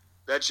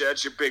 That's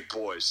your big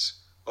boys.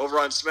 Over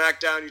on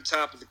SmackDown, your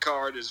top of the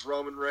card is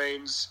Roman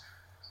Reigns,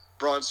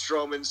 Braun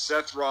Strowman,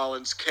 Seth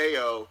Rollins,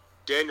 KO,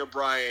 Daniel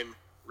Bryan,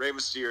 Rey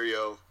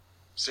Mysterio,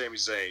 Sami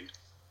Zayn.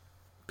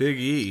 Big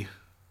E.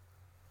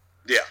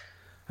 Yeah.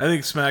 I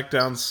think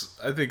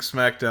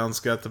SmackDown's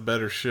got the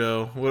better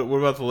show. What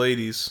about the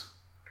ladies?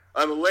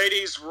 On the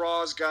ladies,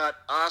 Raw's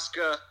got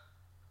Asuka,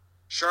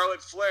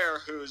 Charlotte Flair,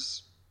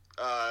 who's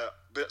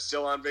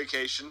still on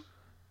vacation,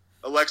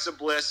 Alexa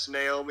Bliss,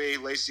 Naomi,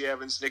 Lacey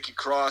Evans, Nikki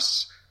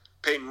Cross,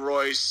 Peyton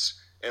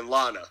Royce, and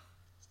Lana.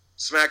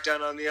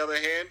 SmackDown, on the other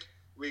hand,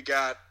 we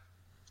got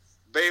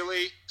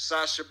Bayley,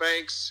 Sasha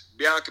Banks,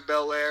 Bianca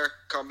Belair,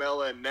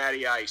 Carmella, and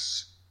Natty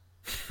Ice.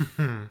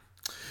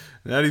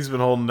 Natty's been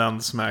holding down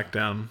the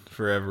SmackDown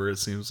forever, it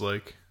seems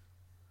like.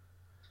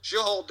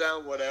 She'll hold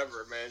down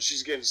whatever, man.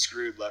 She's getting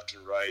screwed left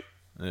and right.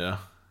 Yeah.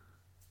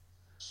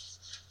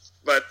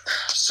 But,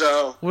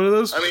 so... What are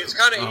those? I mean, it's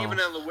kind of even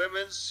on the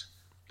women's,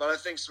 but I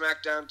think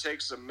SmackDown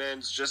takes the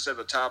men's just at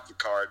the top of the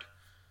card.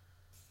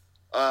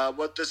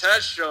 What this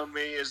has shown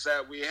me is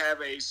that we have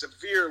a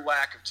severe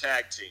lack of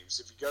tag teams.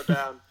 If you go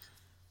down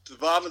to the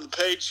bottom of the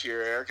page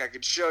here, Eric, I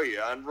can show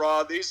you. On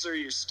Raw, these are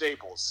your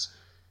staples.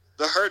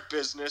 The Hurt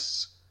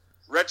Business,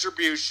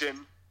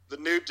 Retribution, The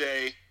New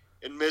Day,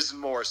 and Miz and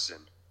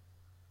Morrison.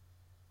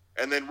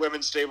 And then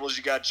women's stables,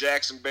 you got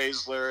Jackson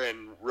Baszler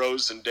and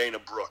Rose and Dana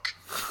Brooke.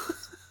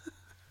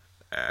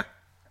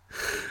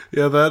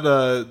 Yeah,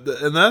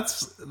 and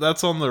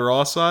that's on the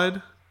Raw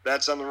side.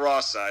 That's on the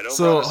Raw side. Over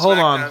so on the hold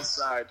SmackDown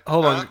side.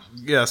 Hold on.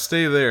 Yeah,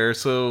 stay there.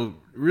 So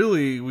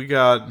really,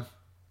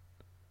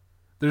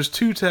 there's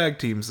 2 tag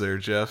teams there,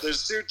 Jeff.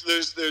 There's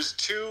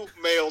two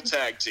male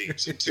tag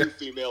teams and 2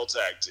 female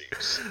tag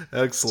teams.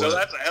 Excellent. So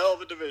that's a hell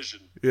of a division.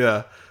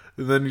 Yeah.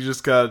 And then you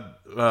just got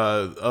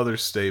other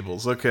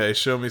stables. Okay,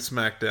 show me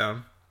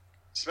SmackDown.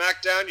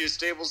 SmackDown, your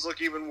stables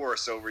look even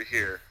worse over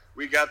here.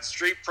 We got the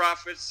Street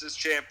Profits as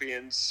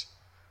champions,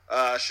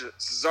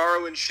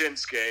 Cesaro and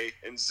Shinsuke,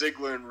 and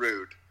Ziggler and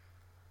Rude.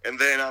 And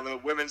then on the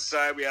women's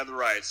side, we have the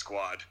Riot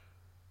Squad.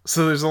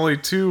 So there's only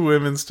 2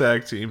 women's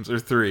tag teams, or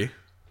 3?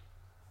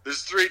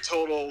 There's 3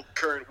 total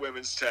current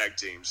women's tag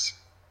teams.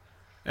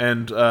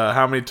 And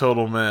how many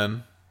total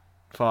men?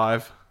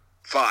 5?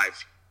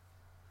 5.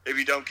 If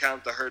you don't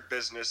count the Hurt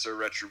Business or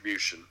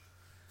Retribution.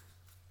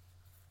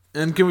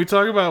 And can we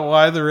talk about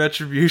why the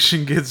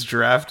Retribution gets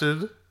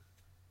drafted?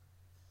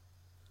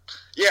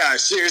 Yeah,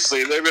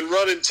 seriously, they've been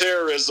running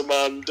terrorism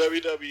on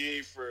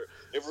WWE for...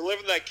 If we're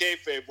living that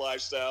kayfabe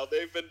lifestyle,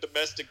 they've been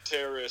domestic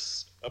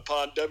terrorists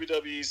upon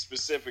WWE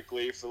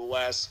specifically for the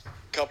last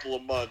couple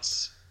of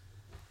months.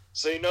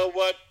 So you know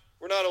what?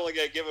 We're not only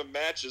going to give them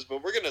matches,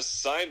 but we're going to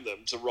sign them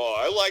to Raw.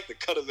 I like the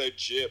cut of their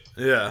jib.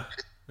 Yeah,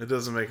 it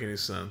doesn't make any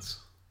sense.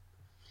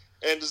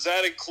 And does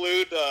that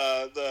include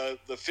the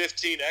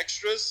 15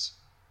 extras?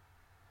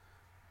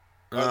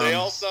 Are they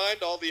all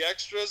signed? All the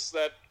extras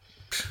that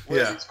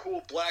wear these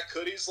cool black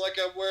hoodies like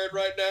I'm wearing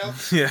right now?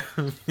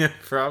 Yeah,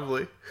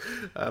 probably.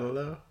 I don't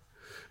know.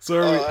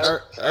 So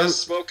I was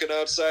smoking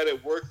outside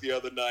at work the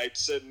other night,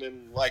 sitting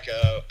in like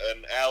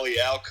an alley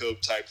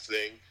alcove type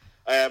thing.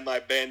 I had my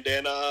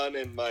bandana on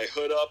and my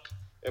hood up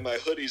and my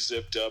hoodie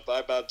zipped up. I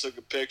about took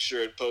a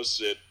picture and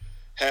posted it.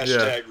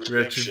 Hashtag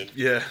redemption.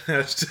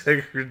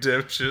 Hashtag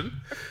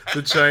redemption.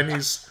 The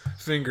Chinese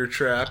finger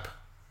trap.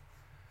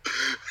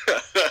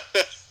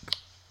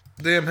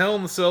 Damn, Hell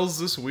in the Cells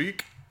this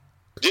week.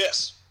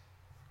 Yes.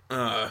 You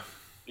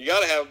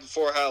gotta have it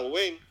before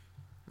Halloween.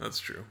 That's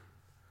true.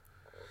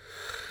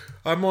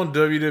 I'm on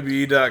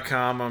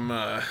WWE.com.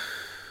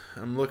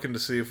 I'm looking to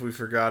see if we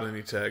forgot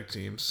any tag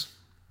teams.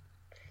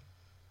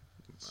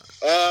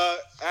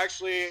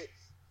 Actually,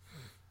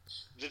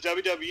 the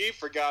WWE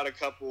forgot a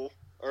couple,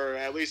 or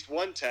at least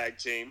one tag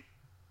team.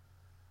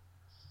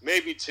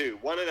 Maybe 2.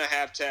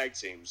 1.5 tag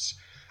teams.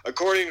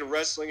 According to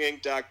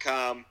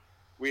WrestlingInc.com,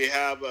 we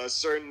have a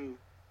certain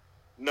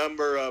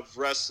number of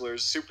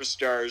wrestlers,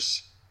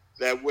 superstars,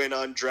 that went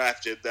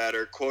undrafted that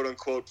are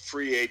quote-unquote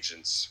free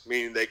agents,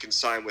 meaning they can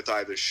sign with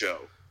either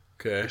show.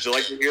 Okay. Would you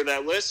like to hear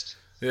that list?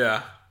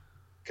 Yeah.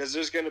 Because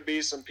there's going to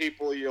be some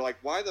people you're like,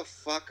 why the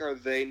fuck are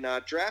they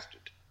not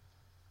drafted?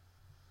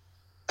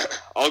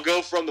 I'll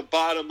go from the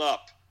bottom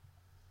up.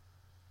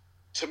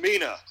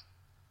 Tamina,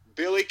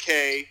 Billy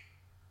Kay,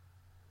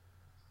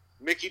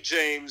 Mickie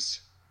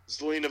James,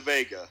 Zelina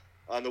Vega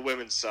on the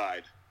women's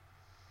side.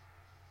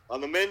 On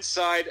the men's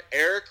side,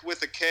 Eric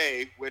with a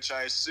K, which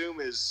I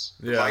assume is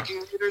Viking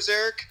Leaders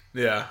Eric.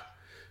 Yeah.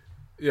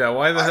 Yeah,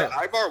 why the hell?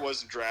 Ivar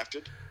wasn't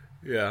drafted.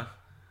 Yeah.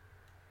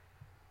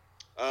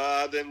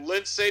 Then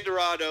Lince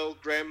Dorado,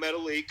 Grand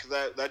Metalik,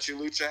 that's your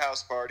Lucha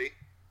House Party.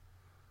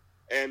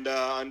 And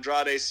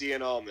Andrade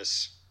Cien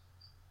Almas.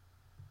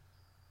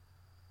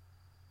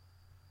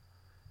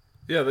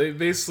 Yeah, they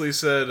basically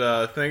said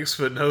thanks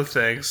but no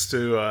thanks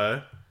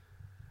to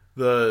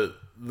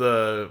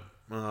the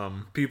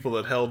people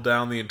that held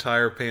down the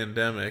entire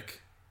pandemic.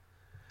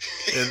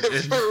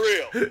 For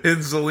real. And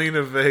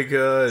Zelina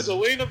Vega.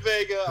 Zelina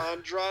Vega,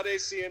 Andrade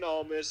Cien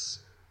Almas,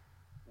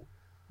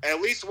 at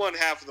least one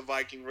half of the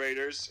Viking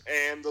Raiders,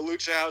 and the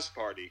Lucha House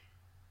Party.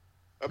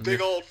 A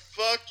big old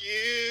fuck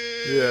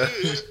you. Yeah.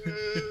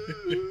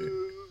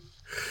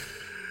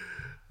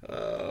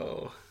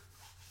 Oh.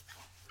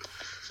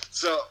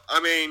 So,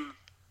 I mean,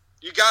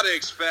 you got to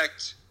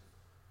expect,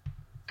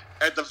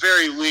 at the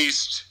very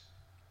least,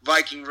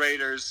 Viking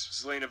Raiders,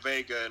 Zelina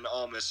Vega, and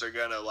Almas are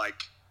going to,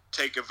 like,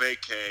 take a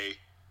vacay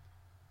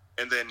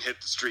and then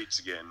hit the streets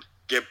again.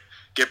 Get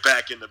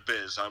back in the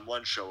biz on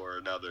one show or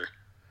another.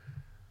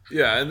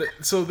 Yeah, and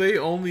so they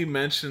only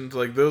mentioned,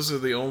 like, those are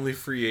the only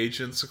free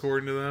agents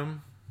according to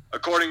them?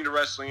 According to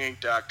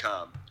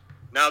WrestlingInc.com.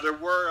 Now, there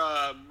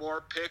were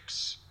more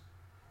picks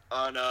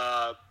on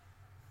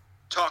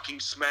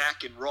Talking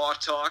Smack and Raw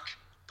Talk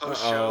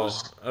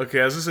post-shows. Okay,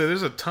 I was going to say,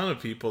 there's a ton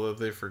of people that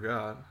they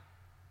forgot.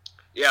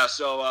 Yeah,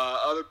 so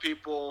other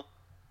people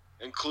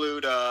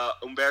include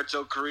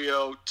Humberto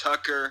Carrillo,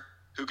 Tucker,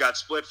 who got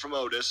split from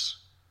Otis.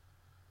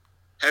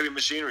 Heavy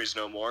Machinery's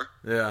no more.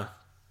 Yeah.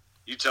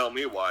 You tell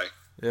me why.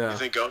 Yeah. You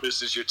think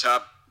Otis is your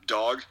top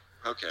dog?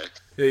 Okay.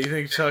 Yeah, you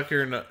think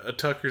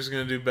Tucker's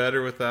going to do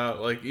better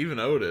without, like, even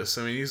Otis?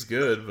 I mean, he's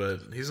good,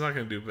 but he's not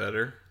going to do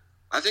better.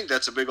 I think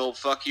that's a big old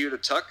fuck you to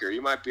Tucker. He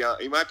might be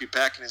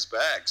packing his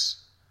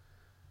bags.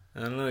 I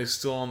don't know. He's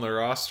still on the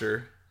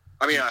roster.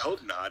 I mean, I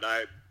hope not.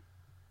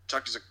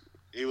 Tucker's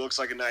he looks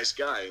like a nice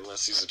guy,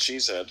 unless he's a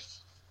cheesehead.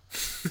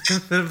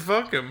 Then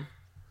fuck him.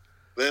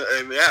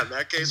 And yeah, in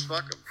that case,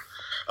 fuck him.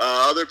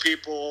 Other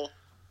people,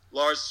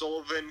 Lars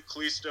Sullivan,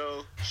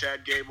 Kalisto,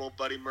 Chad Gable,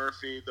 Buddy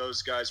Murphy,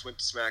 those guys went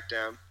to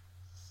SmackDown.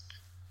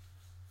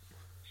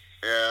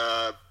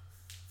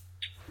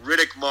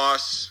 Riddick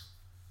Moss,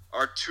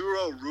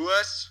 Arturo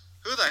Ruiz.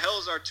 Who the hell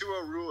is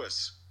Arturo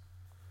Ruiz?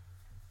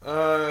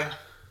 I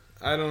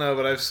don't know,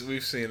 but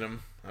we've seen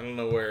him. I don't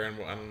know where,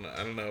 and I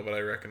don't know, but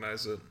I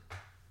recognize it.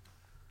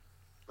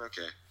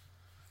 Okay.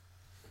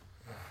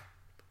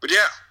 But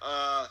yeah,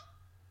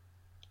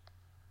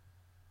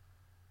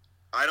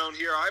 I don't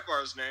hear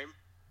Ibar's name.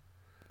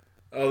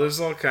 Oh, there's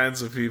all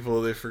kinds of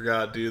people they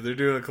forgot, dude. They're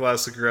doing a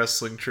classic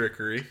wrestling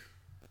trickery.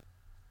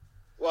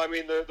 Well, I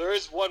mean, there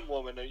is one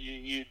woman that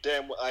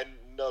I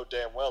know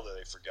damn well that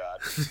they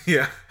forgot.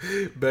 Yeah,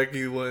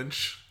 Becky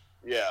Lynch.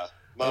 Yeah,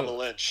 Mama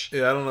Lynch.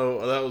 Yeah, I don't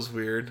know. That was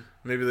weird.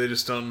 Maybe they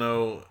just don't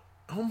know.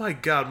 Oh my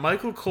god,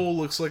 Michael Cole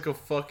looks like a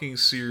fucking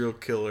serial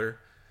killer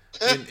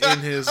in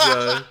his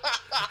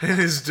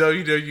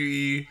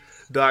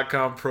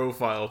WWE.com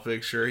profile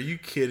picture. Are you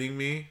kidding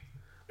me?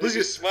 Is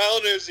he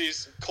smiling or is he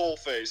Cole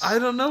face? I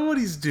don't know what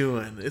he's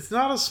doing. It's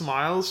not a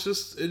smile. It's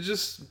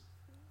just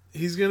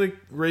he's gonna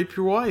rape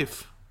your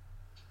wife.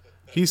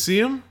 Can you see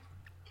him?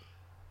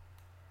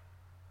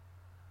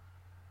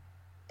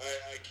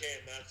 I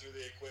can't, not through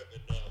the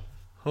equipment, no.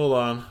 Hold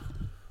on.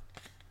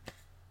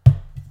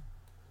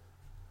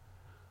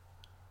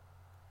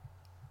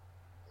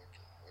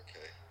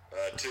 Okay.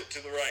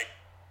 To the right.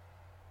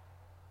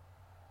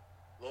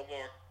 A little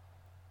more.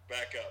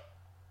 Back up.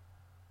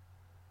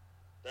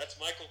 That's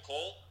Michael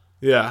Cole?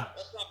 Yeah.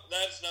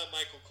 That is not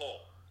Michael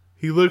Cole.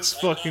 He looks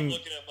I'm fucking... not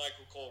looking at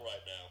Michael Cole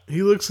right now.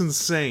 He looks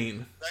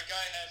insane. That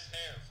guy has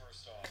hair,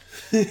 first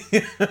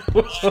off.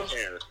 Black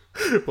hair.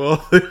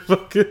 Well, they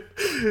fucking...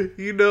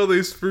 You know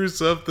they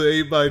spruce up the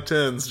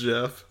 8x10s,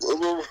 Jeff.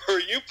 Were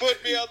you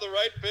putting me on the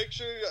right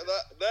picture?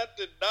 That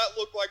did not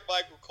look like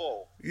Michael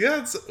Cole.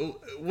 Yeah,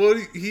 well,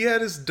 he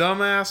had his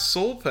dumbass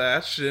soul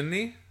patch, didn't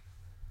he?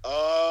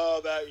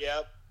 Oh,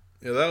 yep.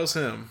 Yeah, that was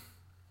him.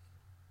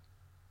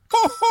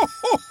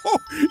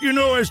 You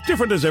know, as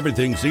different as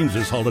everything seems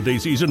this holiday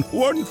season,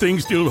 one thing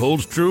still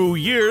holds true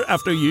year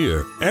after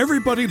year.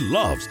 Everybody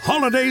loves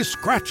holiday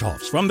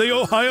scratch-offs from the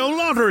Ohio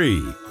Lottery.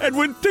 And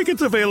with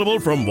tickets available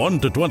from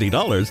 $1 to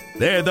 $20,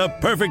 they're the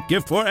perfect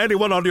gift for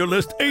anyone on your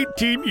list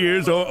 18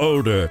 years or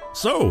older.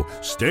 So,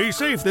 stay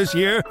safe this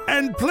year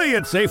and play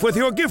it safe with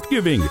your gift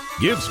giving.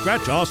 Give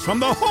scratch-offs from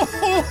the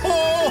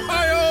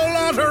Ohio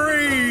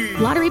Lottery!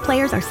 Lottery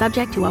players are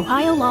subject to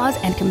Ohio laws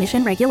and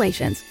commission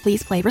regulations.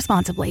 Please play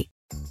responsibly.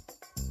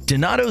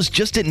 Donato's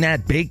just didn't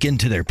add bacon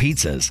to their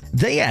pizzas.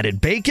 They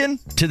added bacon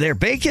to their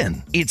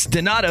bacon. It's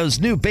Donato's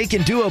new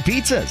Bacon Duo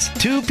pizzas.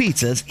 2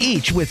 pizzas,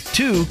 each with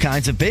 2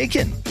 kinds of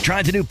bacon.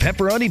 Try the new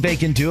Pepperoni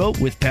Bacon Duo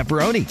with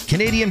pepperoni,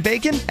 Canadian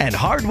bacon, and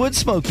hardwood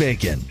smoked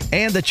bacon.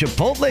 And the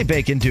Chipotle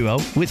Bacon Duo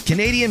with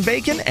Canadian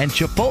bacon and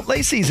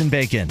Chipotle seasoned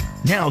bacon.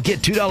 Now get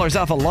 $2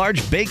 off a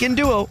large Bacon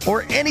Duo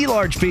or any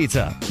large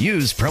pizza.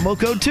 Use promo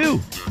code 2.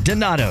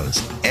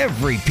 Donato's.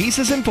 Every piece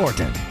is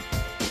important.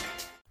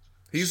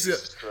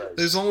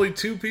 There's only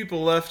 2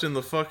 people left in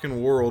the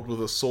fucking world with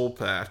a soul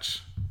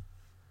patch.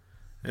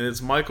 And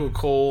it's Michael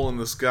Cole and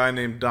this guy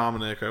named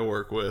Dominic I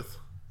work with.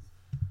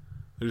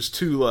 There's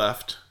 2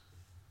 left.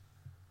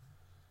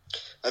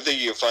 I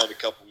think you can find a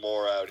couple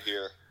more out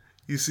here.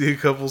 You see a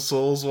couple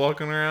souls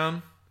walking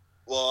around?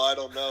 Well, I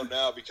don't know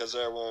now because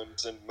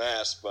everyone's in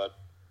mass, but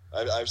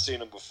I've seen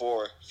them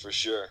before, for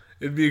sure.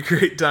 It'd be a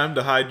great time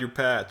to hide your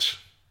patch.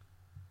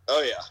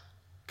 Oh, yeah.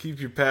 Keep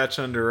your patch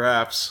under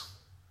wraps.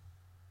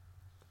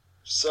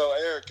 So,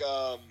 Eric,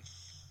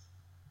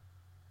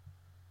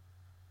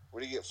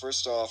 what do you get?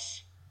 First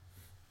off,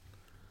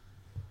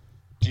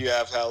 do you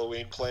have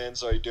Halloween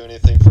plans? Are you doing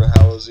anything for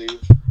Hallows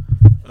Eve?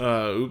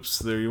 Oops,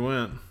 there you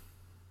went.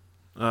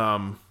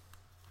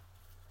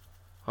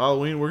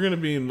 Halloween, we're going to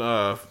be in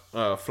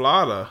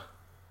Florida.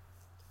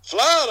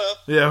 Florida?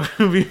 Yeah, we're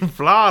going to be in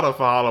Florida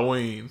for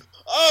Halloween.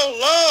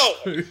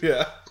 Oh, Lord!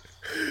 Yeah.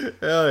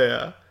 Hell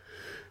yeah.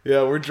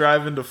 Yeah, we're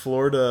driving to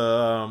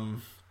Florida,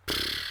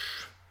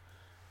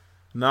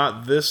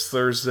 not this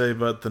Thursday,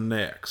 but the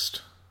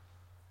next.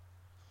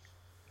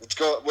 Let's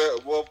go.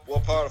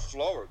 What part of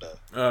Florida?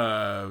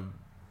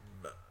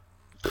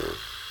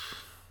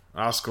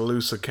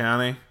 Oskaloosa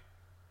County.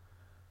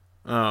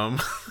 I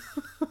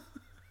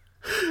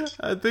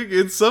think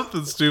it's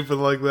something stupid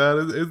like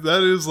that.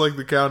 That is like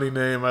the county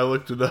name. I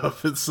looked it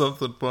up. It's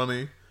something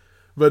funny.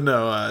 But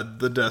no,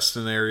 the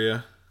Destin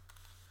area.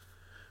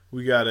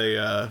 We got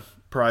a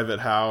private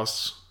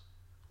house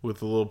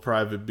with a little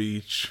private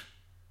beach.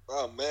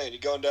 Oh, man. You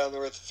going down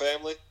there with the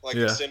family? Like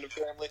Yeah. extended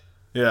family?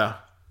 Yeah.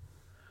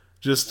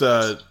 Just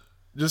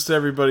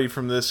everybody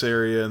from this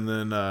area and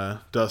then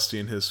Dusty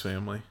and his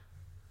family.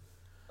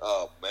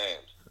 Oh, man.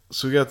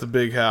 So we got the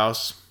big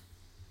house.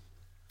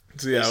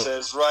 So, yeah, It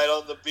says right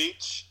on the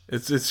beach.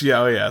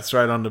 it's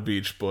right on the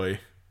beach, boy.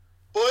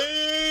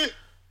 Boy!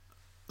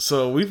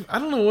 So I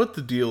don't know what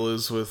the deal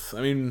is with,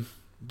 I mean,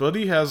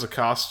 Buddy has a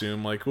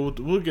costume. Like,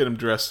 we'll get him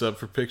dressed up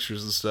for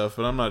pictures and stuff,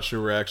 but I'm not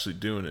sure we're actually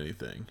doing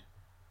anything.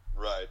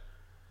 Right.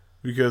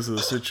 Because of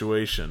the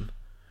situation.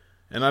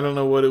 And I don't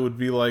know what it would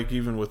be like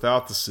even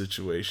without the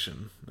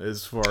situation,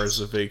 as far as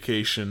a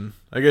vacation.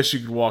 I guess you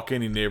could walk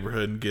any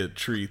neighborhood and get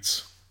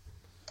treats.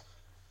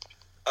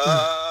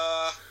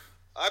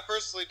 I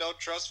personally don't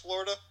trust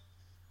Florida.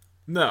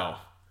 No.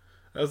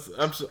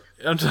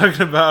 I'm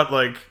talking about,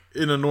 like,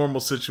 in a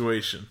normal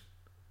situation.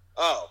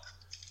 Oh.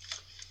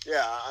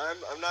 Yeah,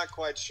 I'm not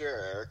quite sure,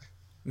 Eric.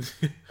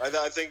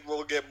 I think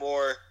we'll get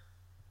more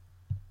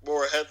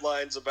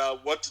headlines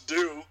about what to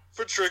do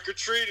for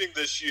trick-or-treating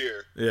this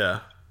year. Yeah.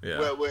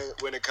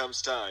 When it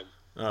comes time.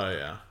 Oh,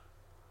 yeah.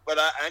 But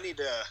I need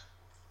to...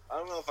 I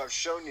don't know if I've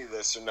shown you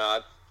this or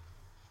not,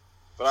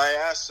 but I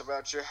asked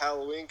about your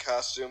Halloween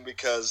costume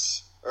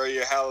or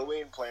your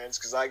Halloween plans,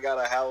 because I got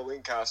a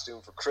Halloween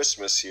costume for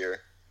Christmas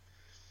here.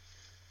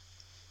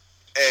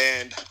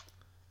 And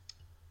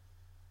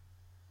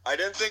I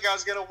didn't think I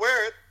was going to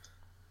wear it.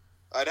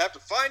 I'd have to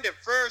find it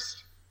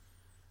first.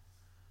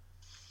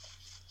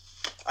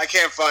 I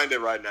can't find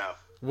it right now.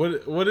 What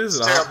is it?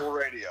 It's terrible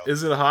radio.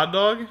 Is it a hot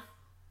dog?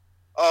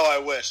 Oh,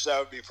 I wish. That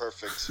would be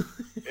perfect.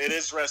 It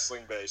is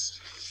wrestling based.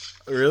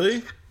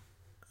 Really?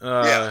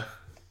 Yeah.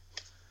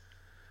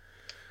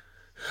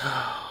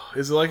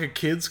 Is it like a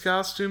kid's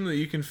costume that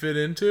you can fit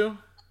into?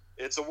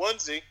 It's a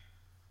onesie.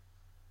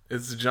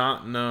 It's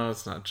No,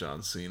 it's not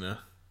John Cena.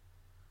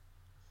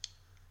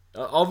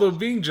 Although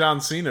being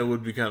John Cena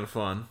would be kind of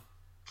fun.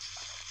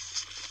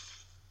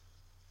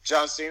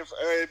 John Cena,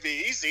 it'd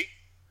be easy.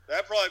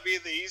 That'd probably be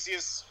the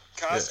easiest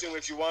costume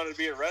if you wanted to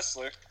be a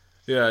wrestler.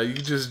 Yeah, you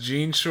could just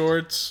jean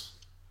shorts,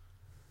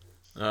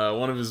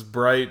 one of his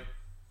bright,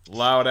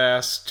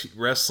 loud-ass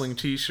wrestling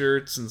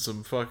t-shirts, and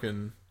some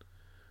fucking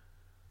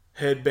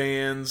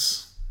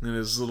headbands, and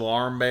his little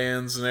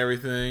armbands and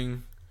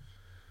everything.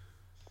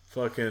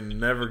 Fucking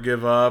never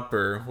give up,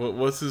 or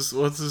what's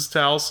his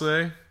towel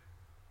say?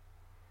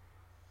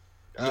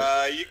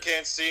 You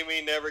can't see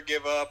me, never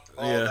give up,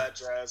 all that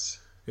jazz.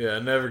 Yeah,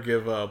 never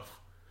give up.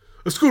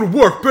 Let's go to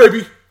work,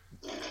 baby!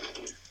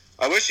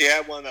 I wish you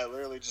had one that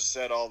literally just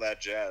said all that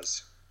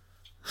jazz.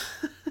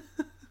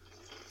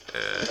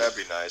 That'd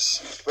be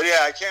nice. But yeah,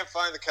 I can't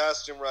find the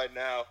costume right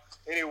now.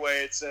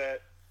 Anyway,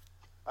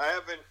 I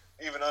haven't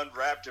even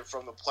unwrapped it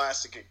from the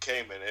plastic it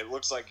came in. It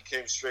looks like it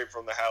came straight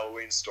from the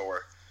Halloween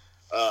store.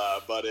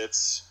 But it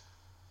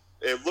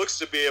looks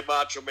to be a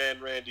Macho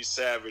Man Randy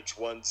Savage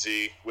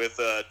onesie with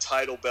a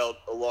title belt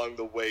along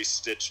the waist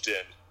stitched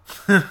in.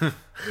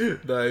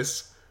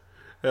 Nice.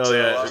 Hell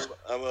yeah.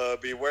 I'm going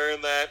to be wearing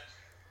that,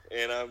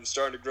 and I'm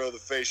starting to grow the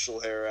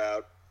facial hair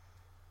out.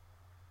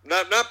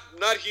 Not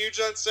huge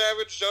on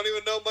Savage, don't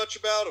even know much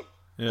about him.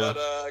 Yeah. But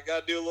I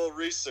got to do a little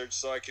research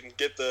so I can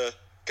get the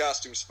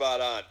costume spot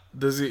on.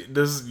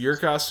 Does your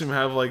costume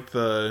have like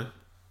the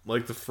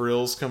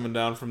frills coming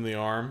down from the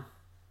arm?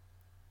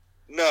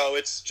 No,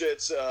 it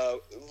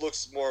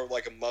looks more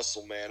like a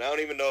muscle man. I don't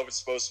even know if it's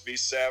supposed to be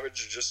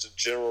Savage or just a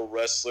general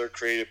wrestler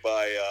created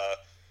by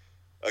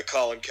a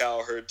Colin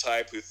Cowherd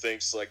type who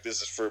thinks like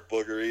this is for a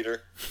booger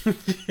eater.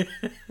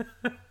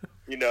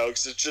 You know,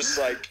 because it's just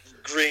like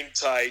green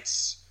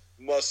tights,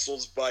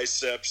 muscles,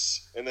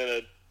 biceps, and then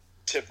a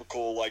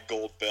typical like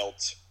gold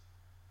belt.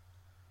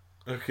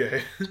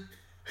 Okay.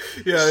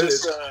 Yeah,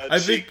 I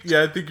think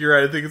you're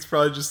right. I think it's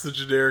probably just the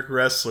generic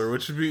wrestler,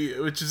 which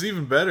is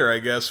even better, I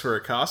guess, for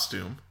a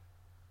costume.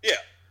 Yeah,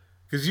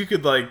 because you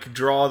could like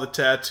draw the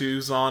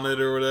tattoos on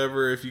it or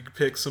whatever if you could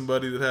pick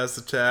somebody that has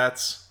the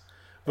tats.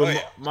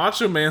 But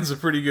Macho Man's a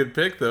pretty good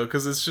pick though,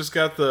 because it's just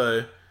got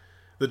the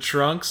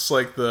trunks,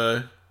 like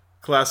the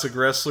classic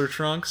wrestler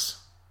trunks.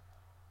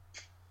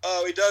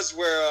 Oh, he does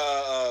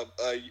wear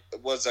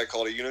what's that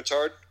called? A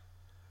unitard?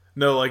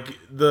 No, like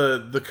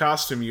the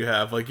costume you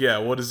have. Like, yeah,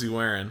 what is he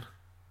wearing?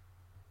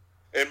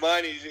 In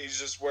mine, he's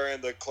just wearing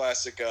the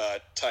classic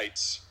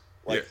tights,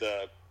 like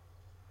the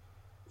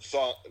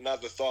thong,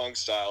 not the thong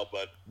style,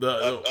 but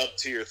up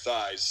to your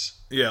thighs.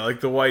 Yeah, like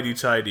the whitey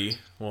tighty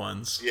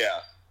ones. Yeah,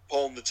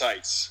 pulling the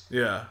tights.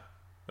 Yeah.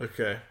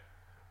 Okay.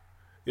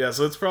 Yeah,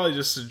 so it's probably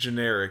just a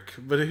generic.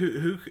 But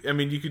who? I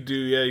mean, you could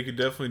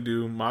definitely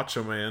do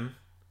Macho Man.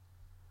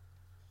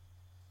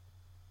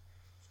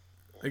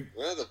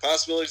 Well, the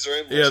possibilities are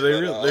endless. Yeah,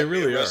 they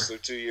really are. Wrestler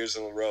 2 years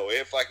in a row,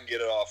 if I can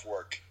get it off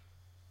work.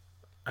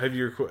 Have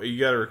you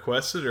got to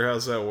request it, or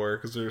how's that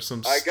work? Is there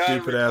some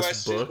stupid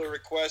ass book? The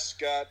request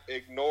got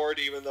ignored,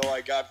 even though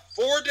I got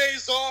 4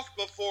 days off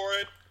before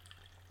it.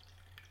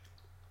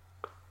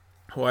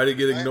 Why did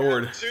it get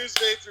ignored? I had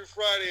Tuesday through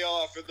Friday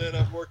off, and then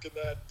I'm working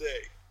that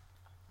day.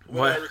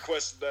 When I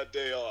requested that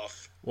day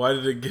off. Why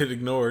did it get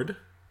ignored?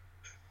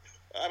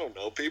 I don't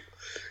know, people.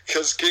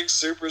 Because King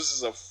Supers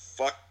is a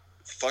fuck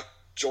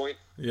joint.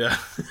 Yeah,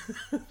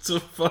 it's a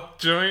fuck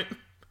joint.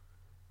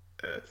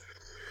 But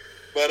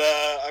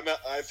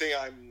I think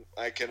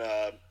I can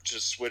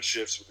just switch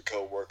shifts with a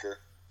coworker.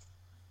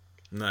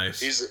 Nice.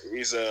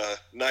 He's a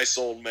nice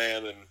old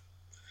man, and I'm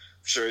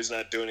sure he's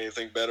not doing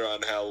anything better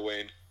on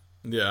Halloween.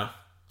 Yeah.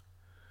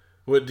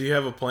 What, do you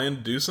have a plan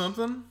to do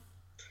something?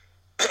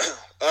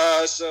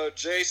 So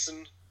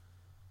Jason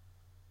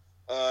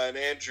and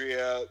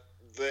Andrea,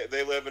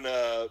 they live in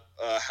a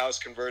house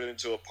converted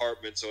into an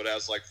apartment, so it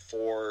has like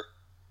four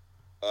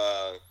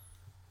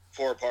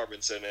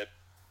apartments in it,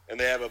 and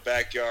they have a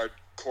backyard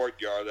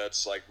courtyard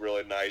that's like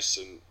really nice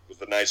and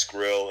with a nice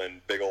grill and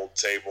big old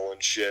table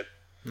and shit.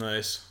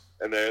 Nice.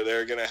 And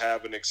they're gonna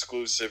have an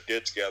exclusive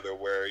get together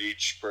where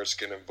each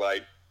person can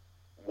invite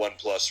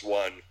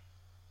 1+1.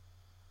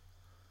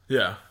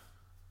 Yeah.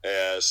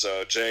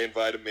 So Jay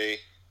invited me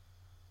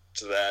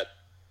to that,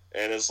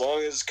 and as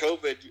long as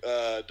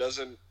COVID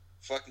doesn't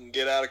fucking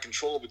get out of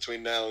control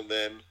between now and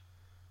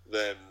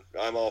then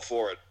I'm all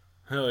for it.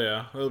 Hell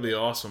yeah, that'll be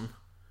awesome.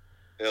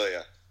 Hell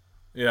yeah.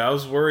 Yeah, I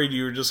was worried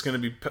you were just going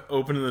to be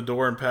opening the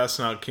door and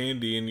passing out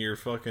candy in your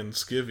fucking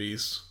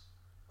skivvies.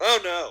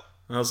 Oh, no.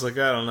 And I was like,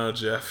 I don't know,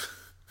 Jeff.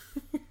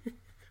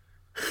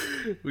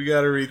 We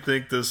got to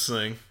rethink this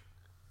thing.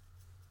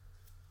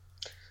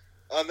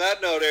 On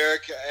that note,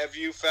 Eric, have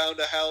you found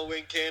a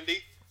Halloween candy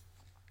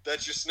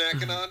that you're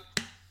snacking on?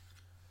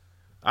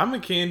 I'm a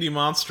candy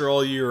monster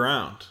all year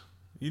round.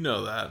 You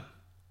know that.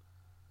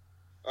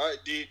 All right,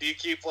 do you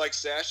keep, like,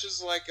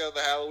 stashes like the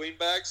Halloween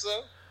bags,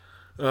 though?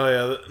 Oh,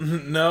 yeah.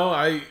 No,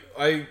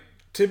 I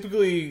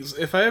typically,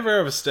 if I ever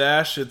have a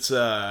stash, it's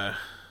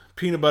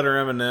peanut butter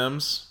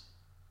M&Ms.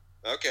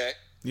 Okay.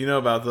 You know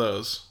about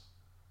those.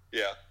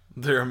 Yeah.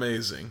 They're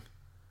amazing.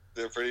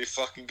 They're pretty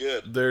fucking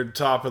good. They're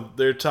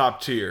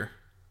top tier.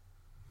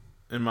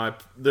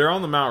 They're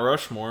on the Mount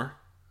Rushmore,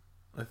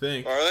 I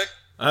think. Are they?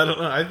 I don't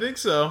know. I think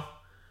so.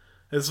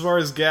 As far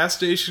as gas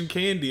station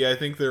candy, I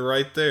think they're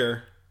right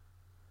there.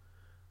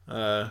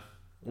 What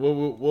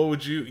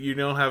would you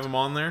don't have them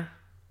on there?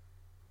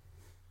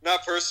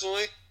 Not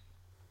personally.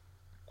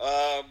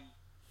 I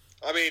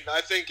mean, I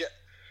think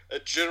a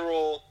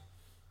general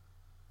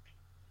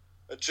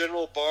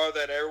bar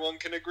that everyone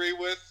can agree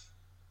with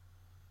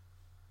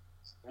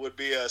would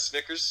be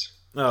Snickers.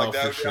 Oh, like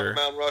that for would be sure. on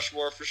Mount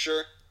Rushmore for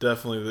sure.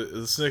 Definitely,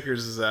 the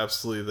Snickers is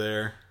absolutely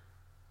there.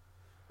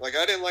 Like,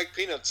 I didn't like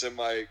peanuts in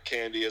my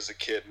candy as a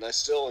kid, and I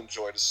still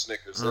enjoyed a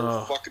Snickers.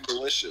 They're fucking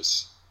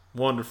delicious.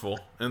 Wonderful.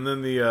 And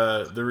then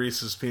the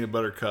Reese's peanut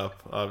butter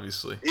cup,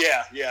 obviously.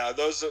 Yeah.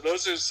 Those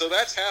are so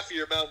that's half of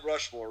your Mount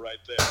Rushmore right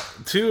there.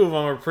 Two of them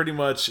are pretty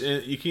much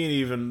you can't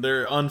even.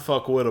 They're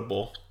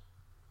unfuckwittable.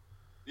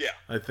 Yeah.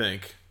 I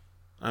think.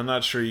 I'm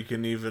not sure you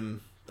can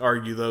even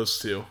argue those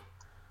two.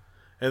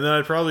 And then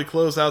I'd probably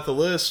close out the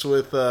list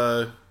with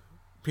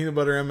peanut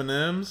butter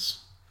M&Ms.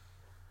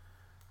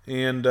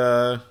 And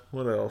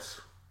what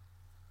else?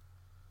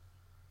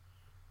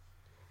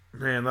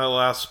 Man, that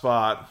last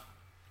spot.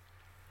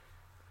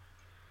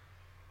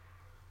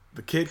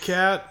 The Kit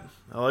Kat.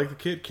 I like the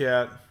Kit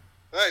Kat.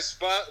 Nice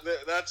spot.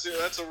 That's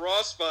a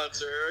Raw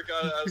sponsor, Eric.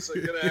 I was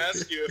going to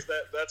ask you if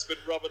that's been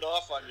rubbing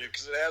off on you,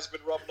 because it has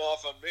been rubbing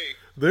off on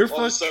me. All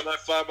of a sudden, I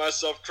find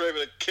myself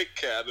craving a Kit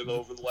Kat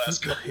over the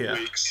last couple of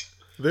weeks.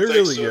 They're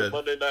Thanks really good.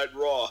 Monday Night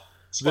Raw.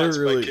 They're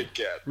Sponsored by Kit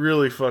Kat.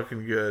 really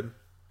fucking good.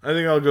 I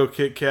think I'll go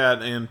Kit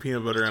Kat and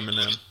peanut butter M&M.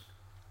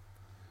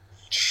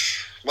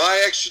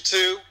 My extra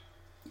two.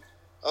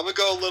 I'm going to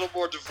go a little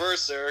more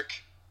diverse, Eric.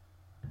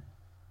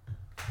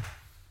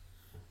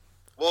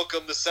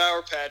 Welcome the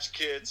Sour Patch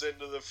Kids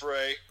into the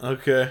fray.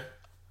 Okay.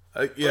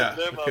 Yeah.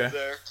 Put them okay. up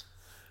there.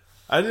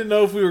 I didn't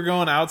know if we were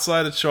going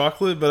outside of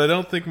chocolate, but I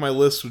don't think my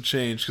list would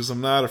change because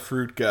I'm not a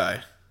fruit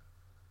guy.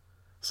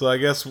 So I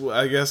guess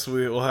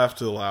we will have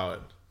to allow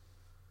it.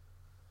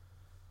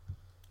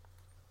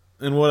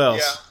 And what else?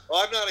 Yeah.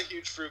 Well, I'm not a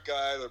huge fruit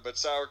guy either, but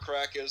sour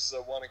crack is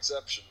the one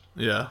exception.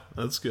 Yeah,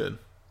 that's good.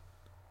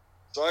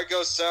 So I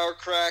go sour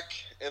crack,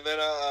 and then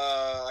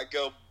I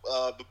go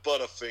the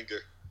Butterfinger.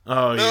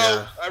 Oh, no,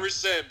 yeah. I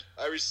rescind.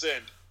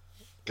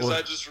 Because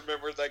I just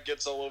remembered that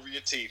gets all over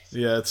your teeth.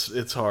 Yeah,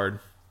 it's hard.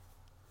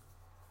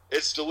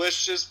 It's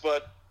delicious,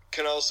 but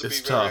can also It's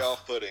be very tough.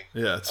 off-putting.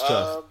 Yeah, it's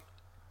tough.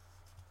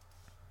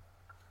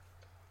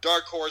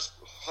 Dark Horse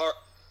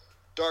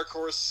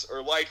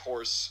or Light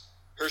Horse,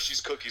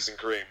 Hershey's Cookies and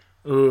Cream.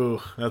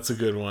 Ooh, that's a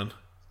good one.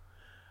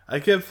 I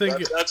kept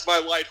thinking... That's my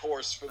Light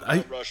Horse for the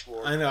Mount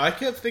Rushmore. I know, I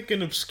kept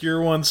thinking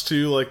obscure ones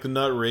too, like the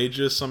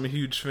Nutrageous I'm a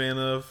huge fan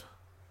of.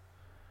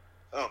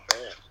 Oh,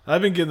 man.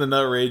 I've been getting the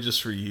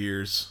Nutrageous for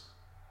years.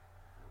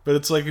 But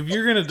it's like, if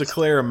you're going to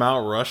declare a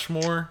Mount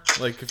Rushmore,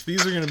 like, if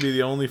these are going to be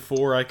the only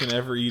four I can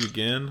ever eat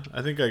again,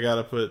 I think I got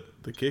to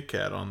put the Kit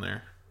Kat on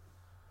there.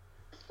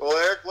 Well,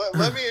 Eric,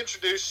 let me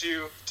introduce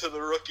you to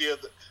the Rookie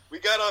of the... We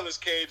got on this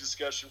candy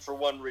discussion for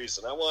one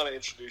reason. I want to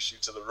introduce you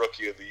to the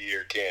Rookie of the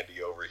Year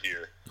candy over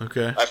here.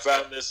 Okay. I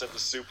found this at the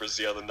Supers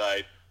the other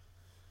night,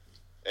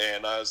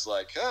 and I was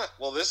like,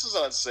 well, this is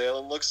on sale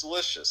and looks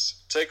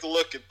delicious. Take a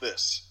look at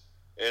this,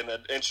 and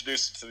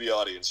introduce it to the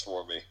audience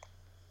for me.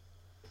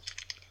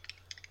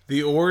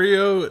 The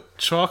Oreo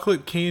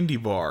chocolate candy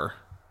bar.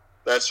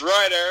 That's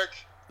right, Eric.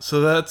 So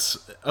that's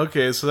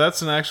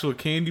an actual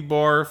candy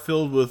bar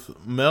filled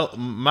with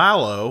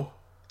mallow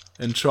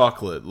and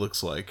chocolate,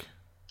 looks like.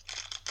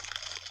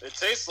 It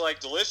tastes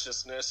like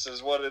deliciousness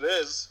is what it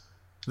is.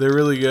 They're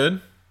really good?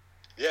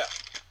 Yeah.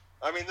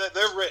 I mean,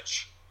 they're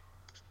rich.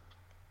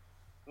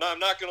 No, I'm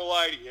not gonna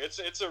lie to you.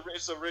 It's a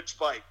rich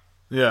bite.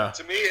 Yeah.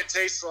 To me, it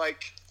tastes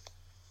like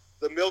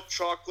the milk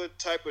chocolate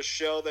type of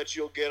shell that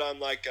you'll get on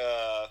like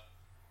an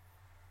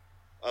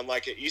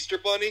Easter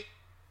bunny,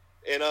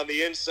 and on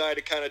the inside,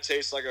 it kind of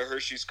tastes like a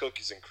Hershey's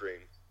cookies and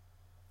cream.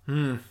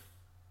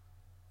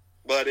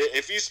 But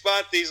if you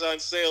spot these on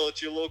sale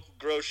at your local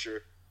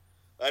grocer,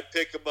 I'd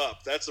pick them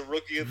up. That's a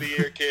Rookie of the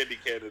Year candy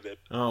candidate.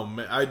 Oh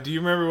man, do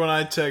you remember when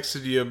I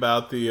texted you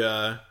about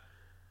the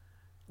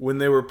when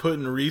they were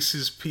putting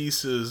Reese's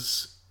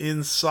Pieces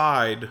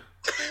inside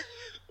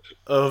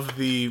of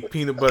the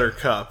peanut butter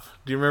cup?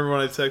 Do you remember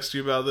when I texted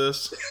you about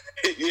this?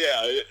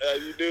 Yeah, you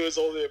knew it was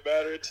only a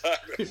matter of time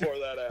before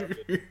that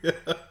happened. Yeah.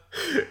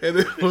 And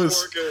it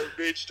was before it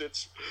reached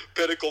its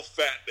pinnacle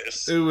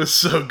fatness. It was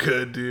so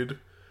good, dude.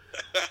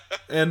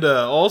 And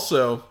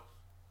also,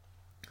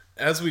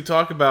 as we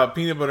talk about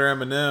peanut butter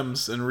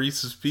M&Ms and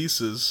Reese's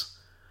Pieces,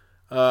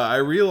 I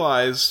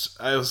realized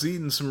I was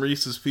eating some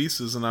Reese's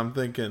Pieces, and I'm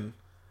thinking,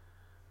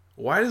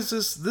 why does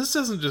this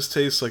doesn't just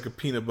taste like a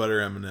peanut butter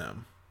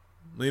M&M?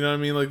 You know what I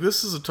mean? Like,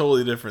 this is a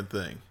totally different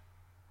thing.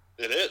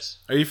 It is.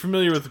 Are you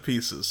familiar with the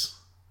Pieces?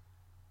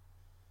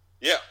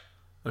 Yeah.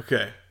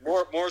 Okay.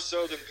 More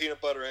so than peanut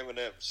butter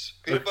M&Ms.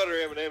 Peanut butter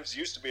M&Ms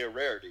used to be a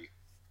rarity.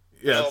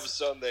 Yeah. And all of a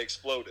sudden they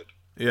exploded.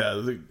 Yeah.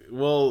 The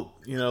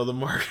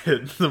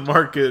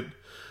market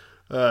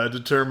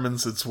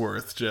determines its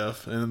worth,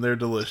 Jeff, and they're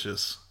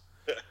delicious.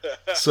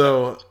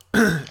 So,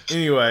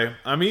 anyway,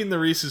 I'm eating the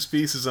Reese's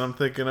Pieces, and I'm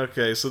thinking,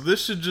 okay, so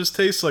this should just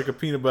taste like a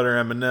peanut butter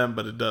M&M,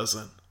 but it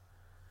doesn't.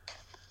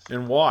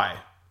 And why?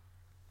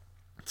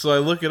 So I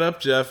look it up,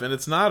 Jeff, and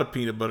it's not a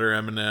peanut butter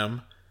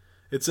M&M.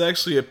 It's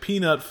actually a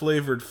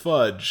peanut-flavored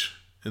fudge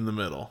in the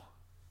middle.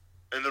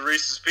 And the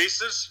Reese's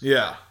Pieces?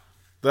 Yeah.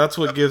 That's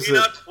what gives it...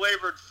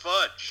 peanut-flavored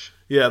fudge.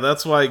 Yeah,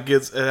 that's why it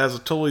has a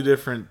totally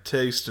different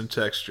taste and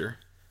texture.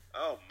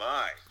 Oh,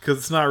 my. Because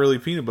it's not really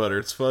peanut butter,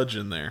 it's fudge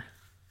in there.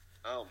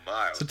 Oh,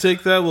 my. So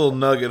take that little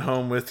nugget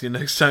home with you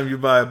next time you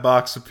buy a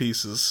box of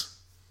Pieces.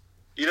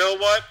 You know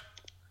what?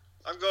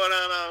 I'm going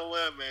out on a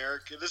limb,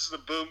 Eric. This is the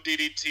Boom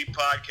DDT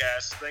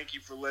podcast. Thank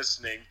you for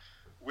listening.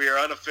 We are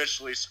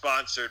unofficially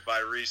sponsored by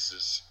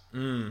Reese's.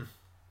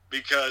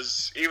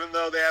 Because even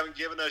though they haven't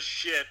given us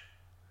shit,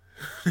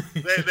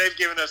 they've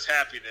given us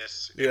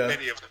happiness in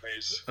many of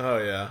ways. Oh,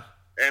 yeah.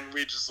 And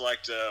we just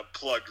like to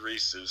plug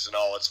Reese's and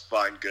all its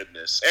fine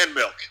goodness. And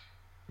milk.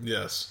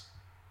 Yes.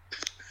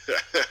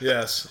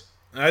 Yes.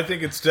 I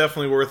think it's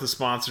definitely worth a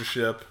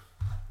sponsorship.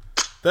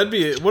 That'd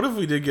be it. What if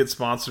we did get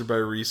sponsored by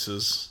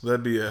Reese's?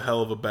 That'd be a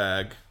hell of a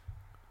bag.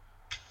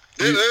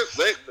 Dude,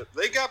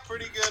 they got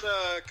pretty good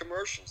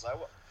commercials.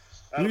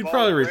 We'd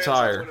probably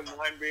retire. I wouldn't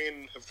mind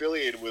being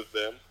affiliated with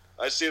them.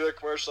 I see their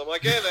commercial. I'm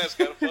like, hey, that's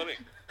kind of funny.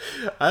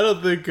 I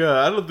don't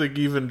think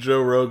even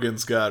Joe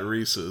Rogan's got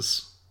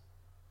Reese's.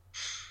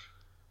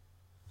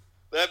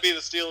 That'd be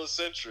the steal of the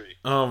century.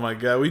 Oh my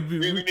god, we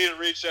need to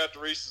reach out to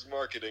Reese's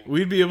marketing.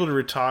 We'd be able to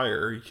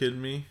retire. Are you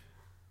kidding me?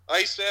 I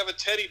used to have a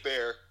teddy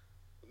bear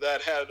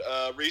that had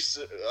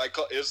Reese's.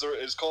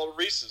 It's called a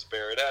Reese's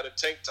bear. It had a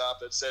tank top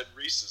that said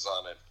Reese's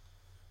on it.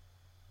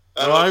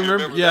 I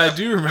remember. Yeah, I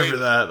do remember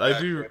that. I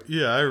do.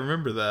 Yeah, I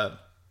remember that.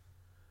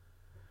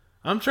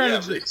 I'm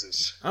trying to think.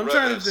 I'm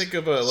trying to think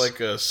of a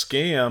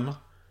scam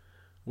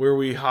where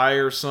we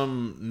hire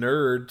some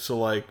nerd to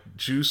like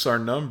juice our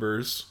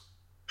numbers.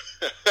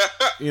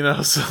 You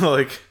know, so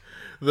like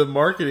the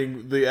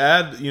marketing, the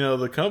ad, you know,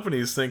 the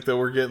companies think that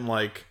we're getting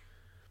like,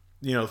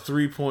 you know,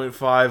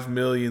 3.5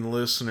 million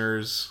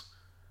listeners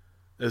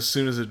as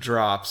soon as it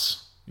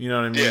drops. You know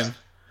what I mean?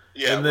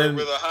 Yeah. And then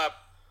we're the hot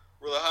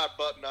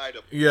button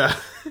item. Yeah,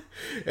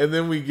 and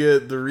then we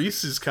get the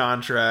Reese's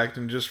contract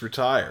and just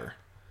retire.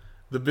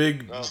 The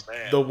big,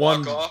 the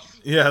one,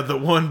 yeah, the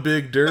one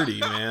big dirty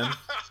man.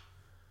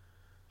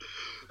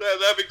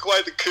 That'd be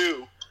quite the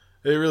coup.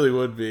 It really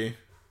would be.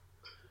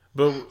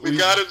 But we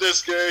got in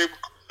this game,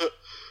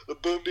 the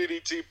Boom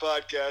DDT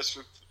podcast,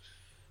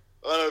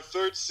 on our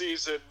third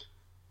season,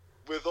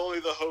 with only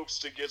the hopes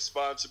to get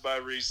sponsored by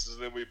Reese's,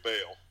 and then we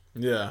bail.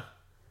 Yeah,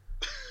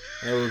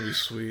 that would be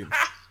sweet.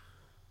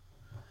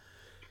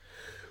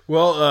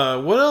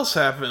 Well, what else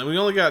happened? We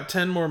only got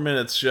 10 more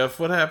minutes, Jeff.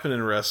 What happened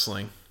in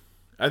wrestling?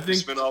 I think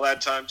spent all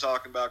that time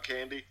talking about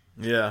candy.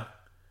 Yeah,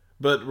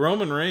 but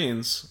Roman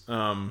Reigns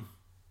and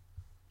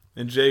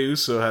Jey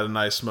Uso had a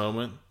nice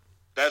moment.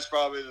 That's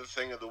probably the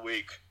thing of the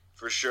week,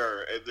 for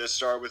sure. This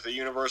started with the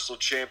Universal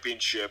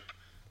Championship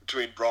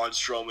between Braun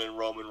Strowman and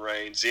Roman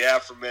Reigns. The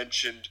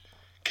aforementioned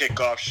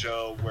kickoff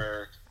show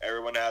where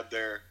everyone had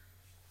their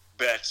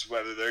bets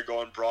whether they're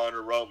going Braun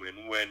or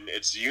Roman, when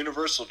it's the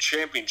Universal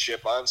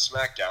Championship on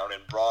SmackDown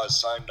and Braun is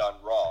signed on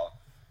Raw.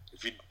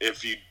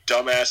 If you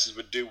dumbasses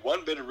would do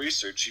one bit of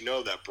research, you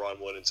know that Braun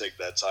wouldn't take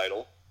that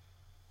title.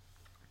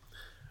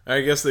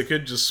 I guess they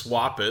could just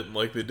swap it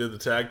like they did the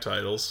tag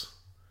titles.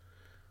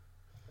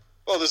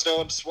 Well, there's no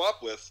one to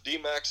swap with.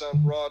 D-Max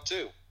on Raw,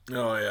 too.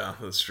 Oh, yeah,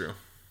 that's true.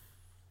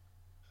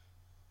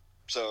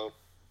 So,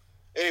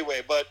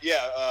 Anyway, but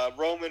yeah,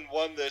 Roman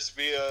won this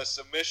via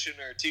submission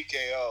or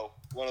TKO,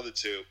 one of the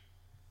two.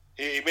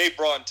 He made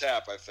Braun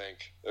tap, I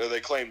think. Or they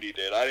claimed he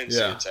did. I didn't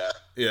see a tap.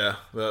 Yeah,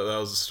 that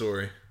was the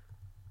story.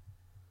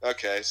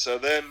 Okay, so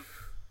then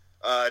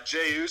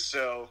Jey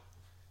Uso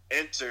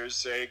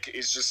enters.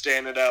 He's just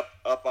standing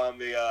up on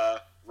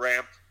the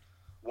ramp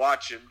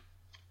watching.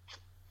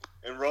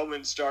 And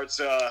Roman starts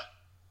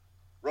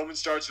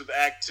with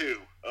Act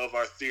 2 of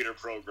our theater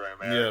program,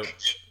 Eric.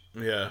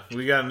 Yeah,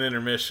 we got an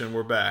intermission.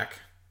 We're back.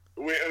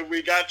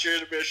 We got your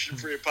intermission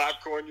for your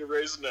popcorn, your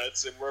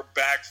Raisinets, and we're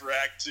back for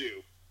Act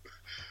 2.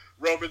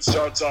 Roman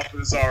starts off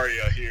with his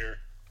aria here.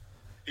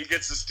 He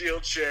gets a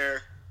steel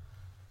chair,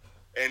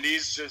 and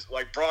he's just,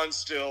 like, Braun's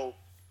still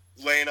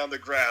laying on the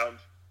ground.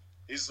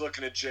 He's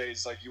looking at Jey.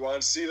 He's like, you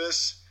want to see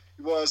this?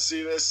 You want to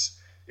see this?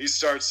 He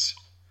starts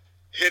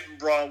hitting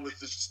Braun with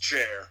this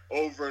chair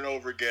over and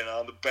over again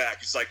on the back.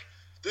 He's like,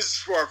 this is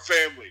for our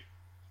family.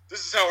 This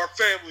is how our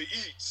family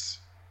eats.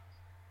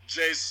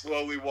 Jey's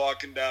slowly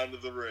walking down to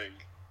the ring.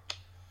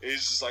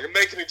 He's just like, I'm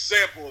making an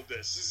example of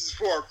this. This is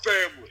for our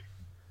family.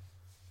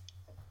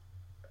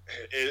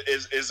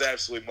 It is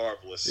absolutely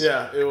marvelous.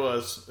 Yeah, it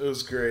was. It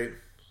was great.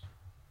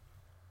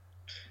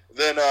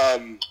 Then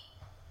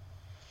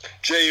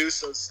Jey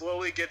Uso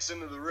slowly gets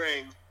into the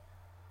ring,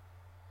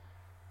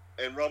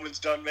 and Roman's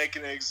done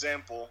making an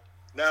example.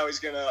 Now he's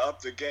going to up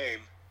the game.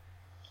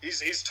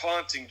 He's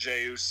taunting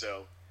Jey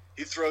Uso.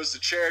 He throws the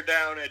chair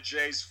down at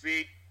Jey's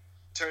feet,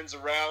 turns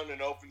around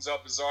and opens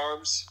up his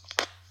arms.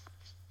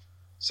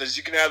 Says,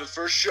 you can have the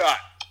first shot.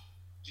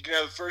 You can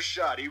have the first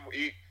shot.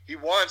 He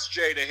wants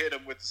Jey to hit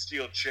him with the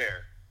steel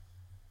chair.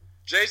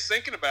 Jey's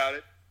thinking about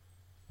it.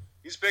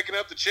 He's picking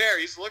up the chair.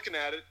 He's looking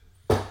at it.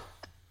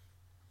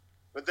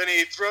 But then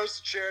he throws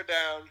the chair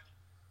down,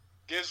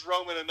 gives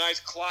Roman a nice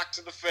clock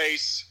to the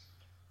face,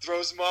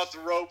 throws him off the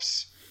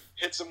ropes,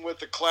 hits him with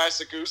the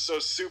classic Uso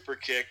super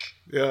kick.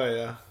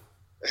 Yeah.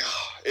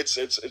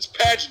 It's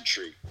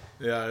pageantry.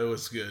 Yeah, it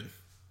was good.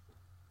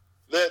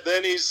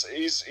 Then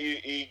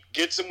he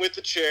gets him with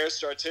the chair,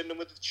 starts hitting him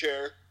with the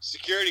chair.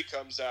 Security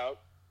comes out.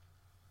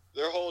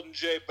 They're holding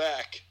Jey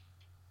back.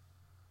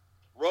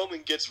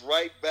 Roman gets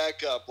right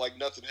back up like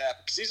nothing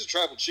happened. Because he's a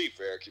tribal chief,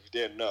 Eric, if you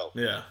didn't know.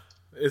 Yeah.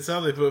 It's how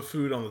they put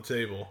food on the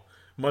table.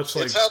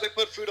 It's how they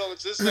put food on the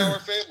table. This is how our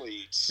family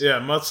eats. Yeah,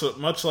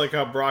 much like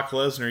how Brock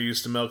Lesnar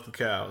used to milk the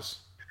cows.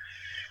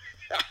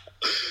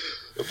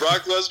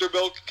 Brock Lesnar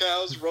milk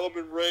cows.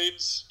 Roman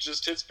Reigns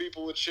just hits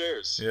people with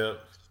chairs. Yep.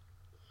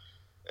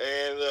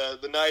 And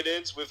the night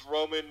ends with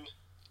Roman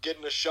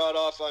getting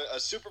a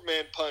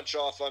Superman punch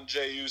off on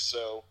Jey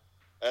Uso,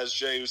 as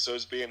Jey Uso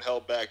is being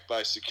held back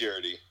by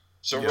security.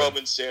 So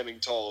Roman's standing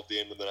tall at the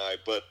end of the night,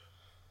 but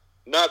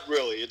not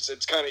really.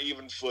 It's kind of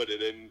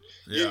even-footed, and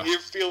you're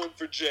feeling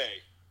for Jey.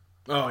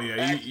 Oh, yeah.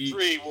 Act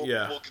 3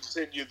 will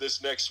continue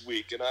this next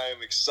week, and I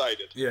am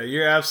excited. Yeah,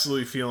 you're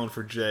absolutely feeling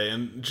for Jey.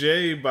 And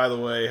Jey, by the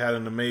way, had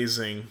an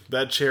amazing...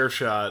 That chair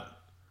shot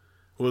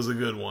was a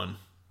good one.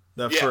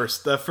 That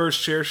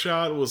first chair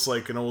shot was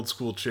like an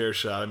old-school chair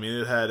shot. I mean,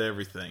 it had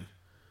everything.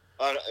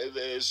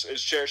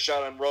 His chair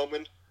shot on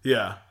Roman?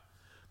 Yeah.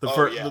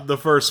 The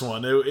first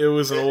one. It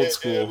was an old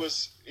school.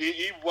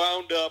 He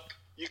wound up.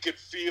 You could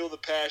feel the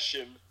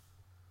passion.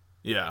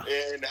 Yeah.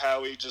 And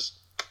how he just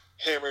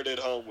hammered it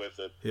home with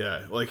it.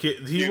 Yeah, like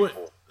he went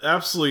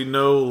absolutely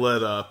no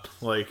let up.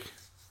 Like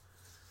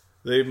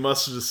they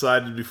must have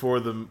decided before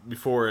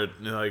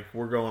it, like,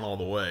 we're going all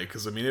the way,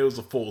 because I mean it was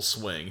a full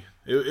swing.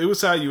 It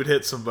was how you would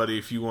hit somebody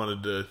if you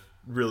wanted to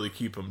really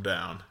keep them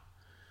down.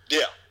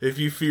 Yeah. If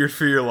you feared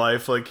for your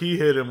life, like he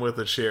hit him with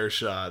a chair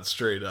shot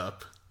straight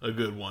up, a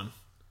good one.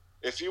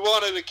 If you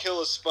wanted to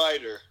kill a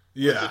spider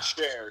with a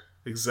chair,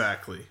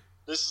 exactly.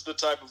 This is the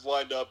type of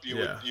wind-up you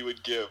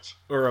would give.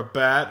 Or a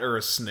bat or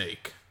a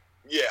snake.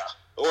 Yeah.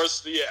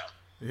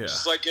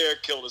 Just like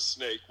Eric killed a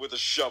snake with a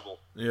shovel.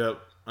 Yep.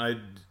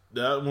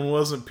 That one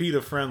wasn't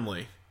PETA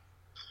friendly.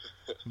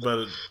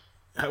 But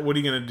what are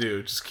you going to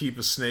do? Just keep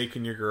a snake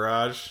in your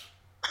garage?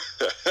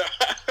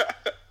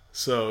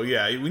 So,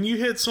 yeah, when you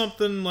hit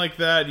something like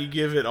that, you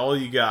give it all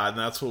you got, and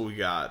that's what we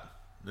got.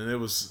 And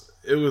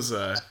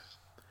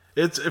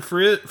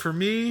for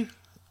me,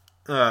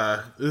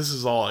 this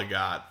is all I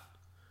got.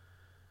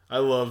 I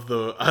love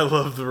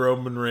the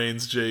Roman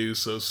Reigns Jey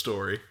Uso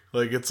story.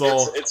 Like it's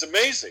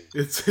amazing.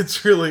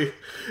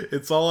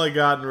 It's all I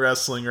got in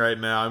wrestling right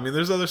now. I mean,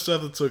 there's other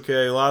stuff that's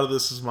okay. A lot of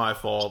this is my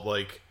fault.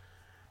 Like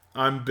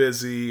I'm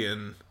busy,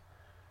 and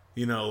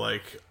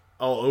like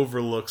I'll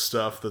overlook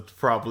stuff that's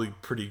probably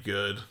pretty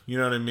good. You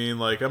know what I mean?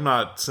 Like I'm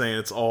not saying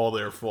it's all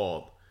their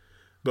fault,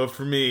 but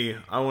for me,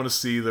 I want to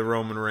see the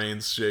Roman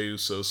Reigns Jey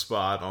Uso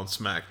spot on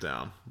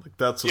SmackDown. Like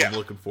that's what I'm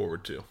looking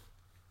forward to.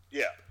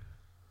 Yeah.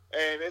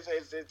 And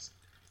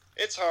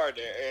it's hard,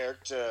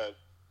 Eric, to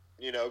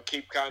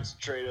keep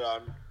concentrated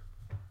on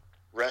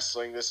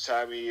wrestling this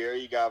time of year.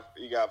 You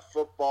got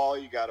football,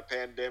 you got a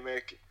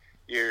pandemic,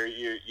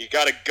 you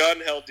got a gun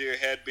held to your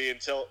head being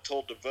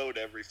told to vote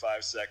every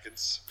 5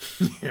 seconds.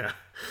 Yeah,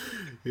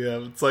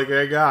 it's like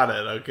I got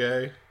it,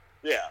 okay.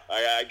 Yeah,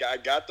 I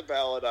got the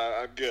ballot.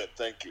 I'm good,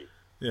 thank you.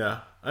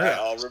 Yeah.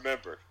 I'll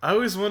remember. I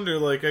always wonder,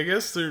 like, I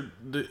guess are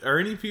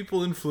any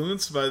people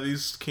influenced by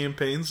these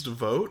campaigns to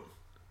vote?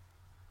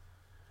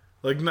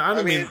 Like,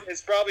 I mean,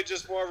 it's probably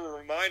just more of a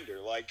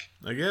reminder, like...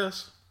 I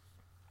guess.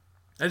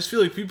 I just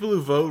feel like people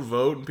who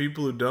vote, and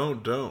people who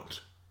don't.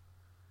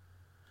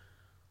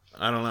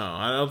 I don't know.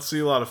 I don't see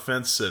a lot of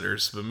fence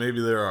sitters, but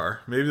maybe there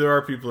are. Maybe there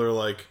are people who are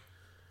like,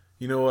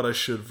 you know what, I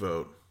should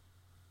vote.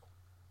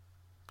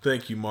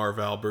 Thank you, Marv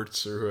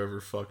Alberts, or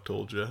whoever fuck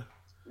told you.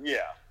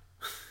 Yeah.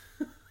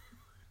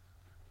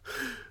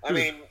 I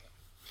mean,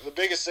 the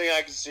biggest thing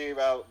I can see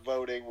about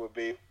voting would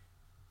be,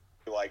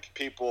 like,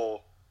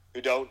 people who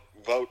don't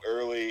vote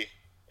early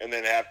and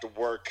then have to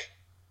work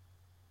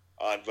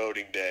on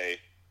voting day,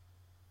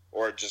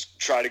 or just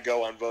try to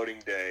go on voting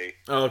day.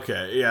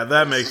 Okay, yeah,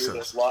 that makes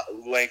sense. The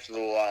length of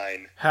the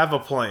line. Have a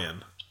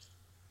plan.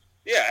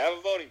 Yeah, have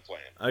a voting plan.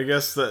 I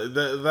guess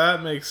that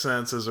makes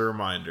sense as a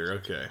reminder.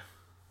 Okay.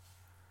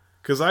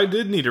 Because I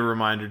did need a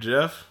reminder,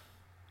 Jeff.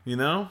 You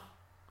know?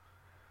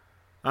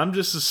 I'm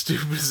just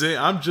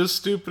I'm just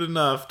stupid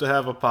enough to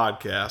have a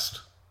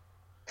podcast.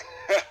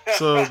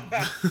 So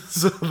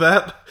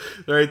that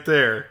right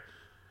there.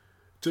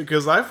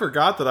 Because I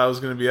forgot that I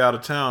was going to be out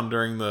of town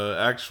during the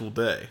actual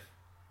day.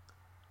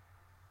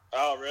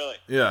 Oh, really?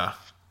 Yeah.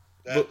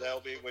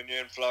 That'll be when you're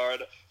in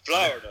Florida.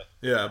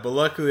 Yeah, but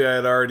luckily I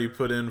had already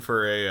put in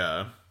for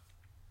a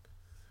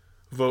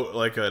vote,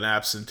 like an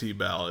absentee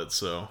ballot,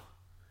 so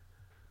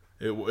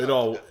it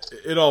all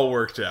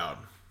worked out.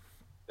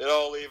 It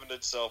all evened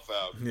itself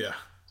out. Yeah.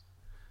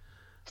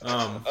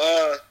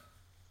 But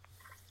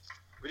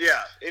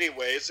yeah,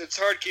 anyways, it's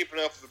hard keeping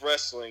up with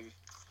wrestling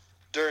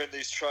during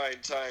these trying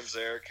times,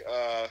 Eric.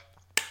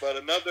 But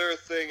another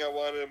thing I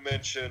wanted to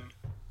mention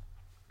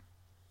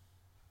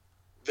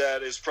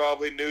that is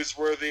probably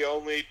newsworthy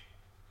only,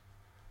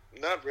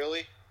 not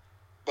really,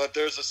 but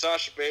there's a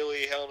Sasha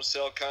Bayley Hell in a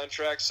Cell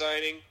contract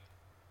signing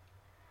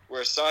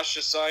where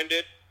Sasha signed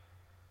it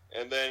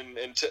and then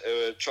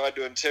tried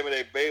to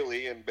intimidate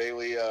Bayley, and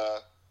Bayley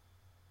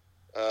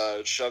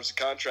shoves the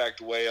contract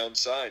away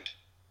unsigned.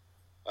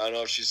 I don't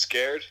know if she's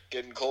scared,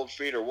 getting cold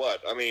feet, or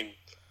what. I mean,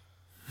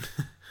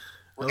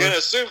 we're gonna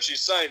assume she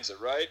signs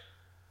it, right?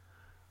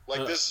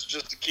 Like, this is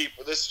just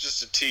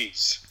a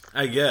tease.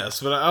 I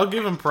guess, but I'll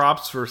give him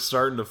props for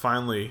starting to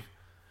finally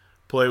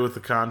play with the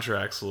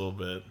contracts a little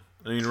bit.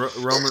 I mean,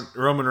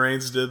 Roman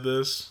Reigns did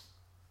this.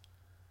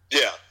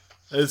 Yeah.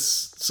 It's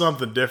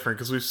something different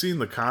because we've seen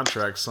the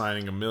contract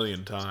signing a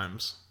million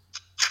times.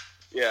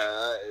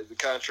 Yeah, the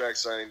contract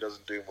signing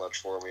doesn't do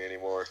much for me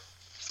anymore.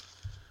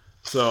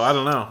 So I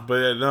don't know,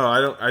 but no,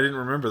 I didn't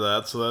remember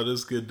that. So that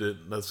is good.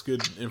 That's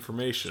good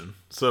information.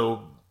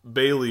 So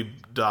Bayley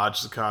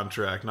dodged the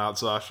contract, not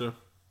Sasha.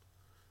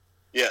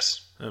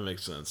 Yes, that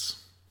makes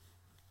sense.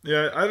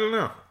 Yeah, I don't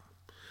know.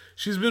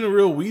 She's been a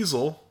real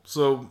weasel,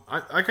 so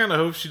I kind of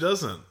hope she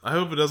doesn't. I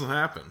hope it doesn't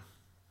happen.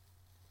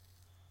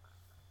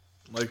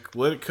 Like,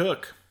 let it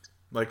cook.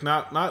 Like,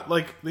 not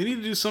like, they need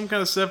to do some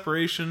kind of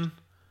separation.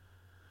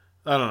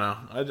 I don't know.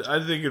 I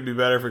think it'd be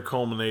better if it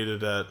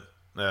culminated at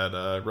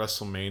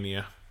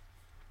WrestleMania.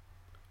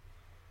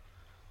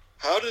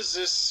 How does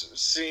this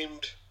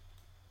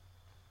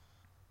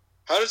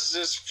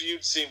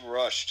feud seem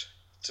rushed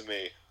to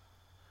me?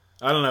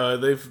 I don't know.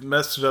 They've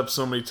messed it up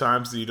so many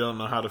times that you don't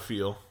know how to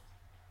feel.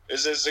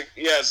 It's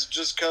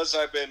just because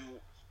I've been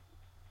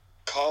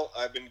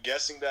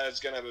guessing that it's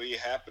going to be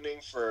happening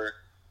for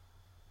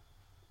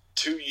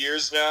 2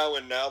 years now,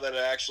 and now that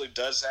it actually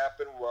does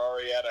happen, we're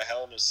already at a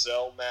Hell in a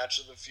Cell match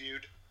of the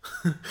feud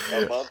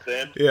a month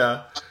in.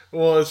 Yeah.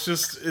 Well, I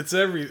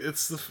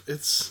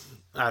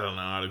don't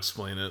know how to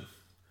explain it.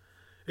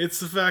 It's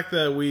the fact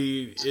that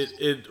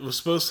it was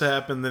supposed to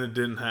happen, then it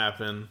didn't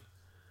happen.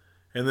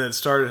 And then it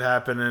started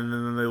happening, and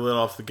then they let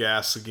off the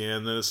gas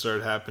again, then it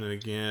started happening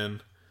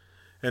again.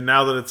 And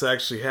now that it's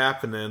actually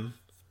happening,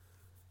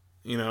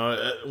 you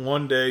know,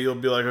 one day you'll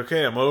be like,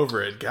 okay, I'm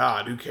over it.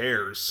 God, who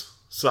cares?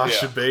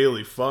 Sasha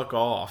Bayley, fuck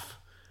off.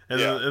 And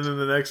then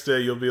the next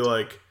day you'll be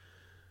like,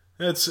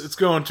 it's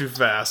going too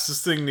fast.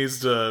 This thing needs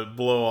to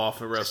blow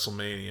off at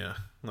WrestleMania.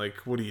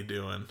 Like, what are you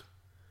doing?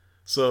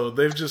 So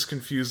they've just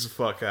confused the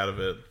fuck out of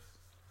it.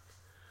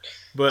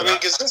 But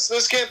because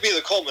this can't be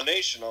the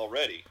culmination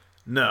already.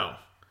 No,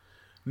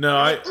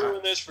 I've been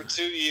doing this for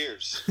 2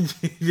 years.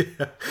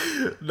 Yeah,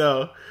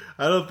 no,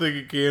 I don't think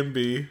it can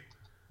be.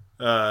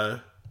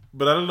 But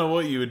I don't know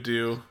what you would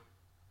do.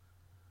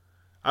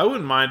 I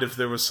wouldn't mind if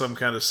there was some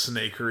kind of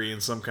snakery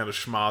and some kind of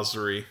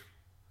schmozzery.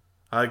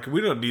 Like,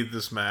 we don't need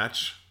this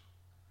match.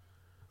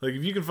 Like,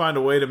 if you can find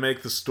a way to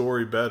make the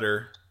story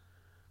better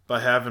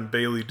by having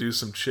Bayley do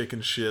some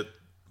chicken shit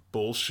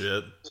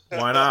bullshit,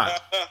 why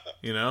not?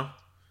 You know?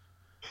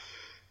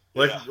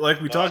 Like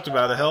we talked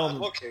about,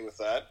 I'm okay with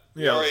that.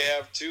 We already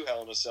have 2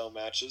 Hell in a Cell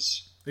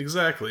matches.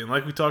 Exactly. And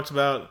like we talked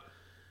about,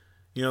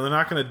 you know, they're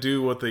not going to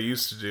do what they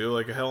used to do.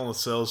 Like, a Hell in a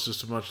Cell is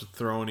just a bunch of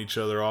throwing each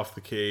other off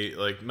the cage.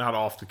 Like, not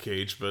off the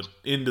cage, but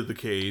into the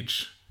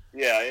cage.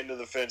 Yeah, into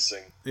the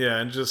fencing. Yeah,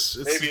 and just...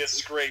 maybe a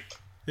scrape.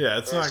 Yeah,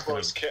 it's not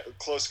close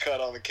cut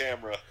on the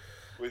camera.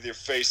 with your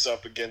face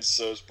up against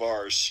those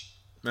bars.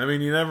 I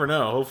mean, you never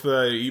know. Hopefully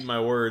I eat my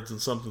words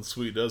and something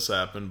sweet does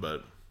happen,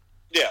 but...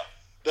 Yeah,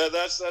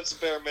 that's a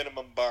bare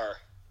minimum bar.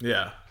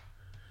 Yeah.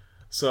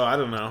 So, I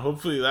don't know.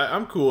 Hopefully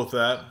I'm cool with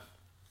that.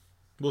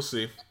 We'll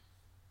see.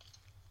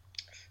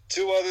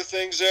 2 other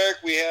things, Eric.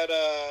 We had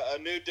a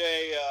New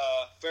Day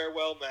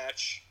farewell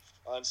match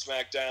on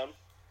SmackDown.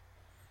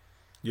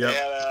 Yep. They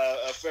had a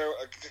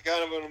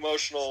kind of an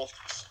emotional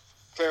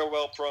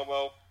farewell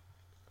promo.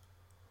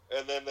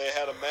 And then they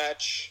had a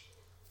match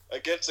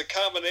against a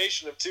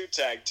combination of 2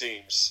 tag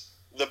teams.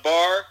 The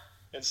Bar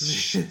and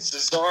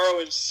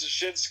Cesaro and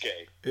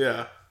Shinsuke.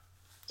 Yeah.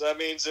 So that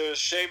means it was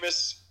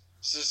Sheamus,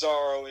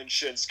 Cesaro, and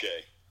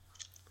Shinsuke.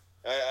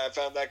 I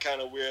found that kind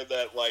of weird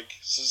that, like,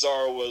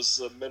 Cesaro was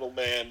the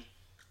middleman.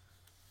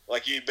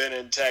 Like, he'd been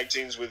in tag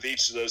teams with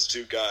each of those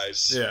 2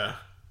 guys.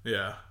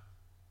 Yeah.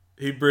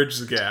 He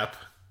bridged the gap.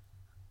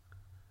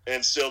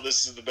 And still,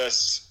 this is the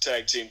best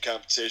tag team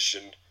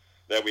competition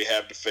that we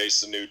have to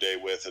face the New Day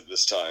with at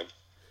this time.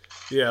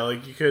 Yeah,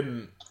 like, you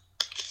couldn't...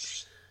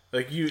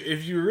 Like,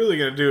 if you were really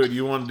going to do it,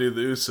 you want to do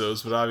the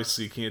Usos, but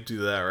obviously you can't do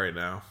that right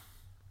now.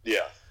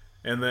 Yeah.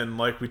 And then,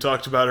 like we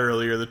talked about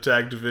earlier, the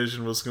tag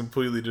division was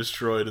completely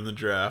destroyed in the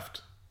draft.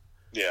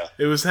 Yeah.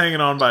 It was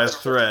hanging on by a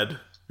thread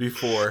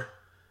before.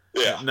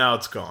 Yeah. Now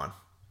it's gone.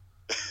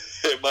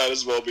 It might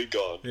as well be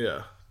gone.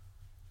 Yeah.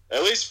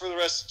 At least for the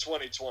rest of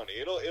 2020.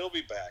 It'll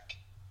be back.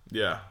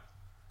 Yeah.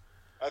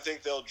 I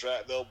think they'll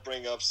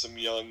bring up some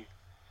young...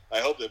 I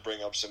hope they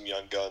bring up some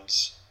young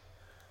guns.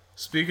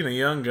 Speaking of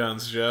young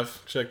guns,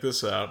 Jeff, check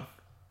this out.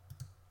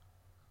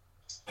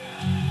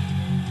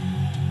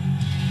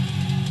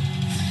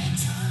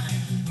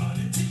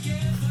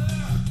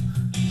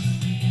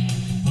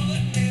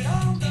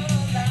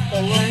 I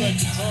love that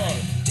guitar.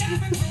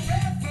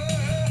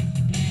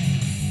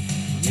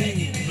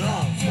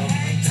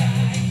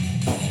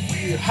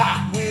 We're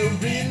hot, we're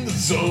in the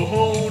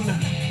zone.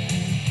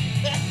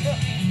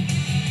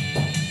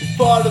 You're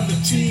part of the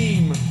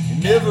team,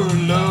 you're never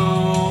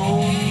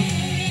alone.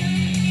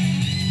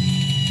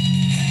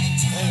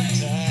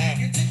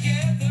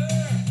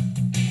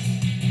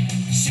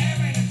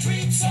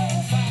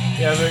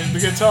 Yeah, the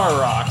guitar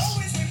rocks.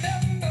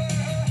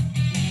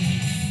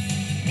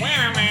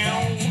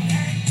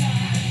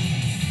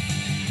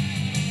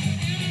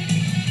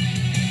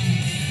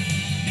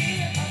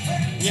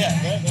 Yeah,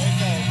 that's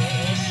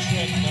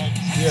shredded.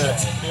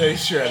 Yeah, he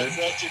shredded.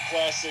 That's your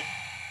classic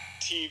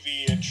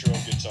TV intro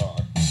guitar.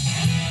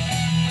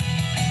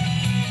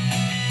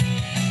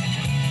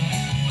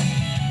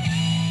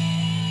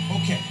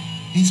 Okay,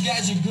 these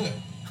guys are good.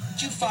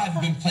 But you 5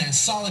 have been playing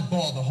solid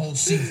ball the whole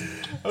season.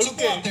 So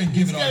go out there and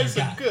give it all you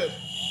got. Good.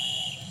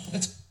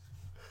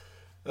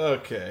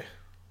 Okay.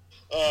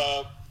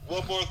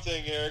 One more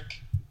thing,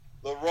 Eric.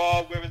 The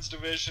Raw Women's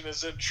Division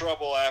is in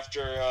trouble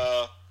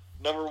after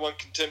number 1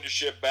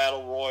 contendership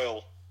battle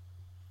royal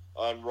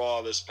on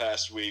Raw this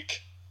past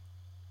week.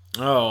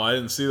 Oh, I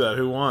didn't see that.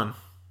 Who won?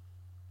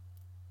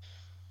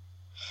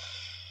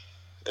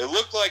 It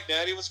looked like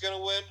Natty was going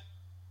to win.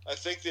 I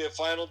think the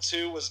final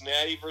 2 was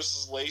Natty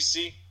versus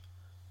Lacey.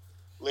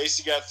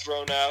 Lacey got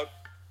thrown out.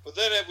 But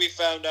then we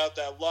found out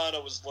that Lana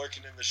was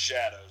lurking in the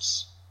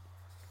shadows.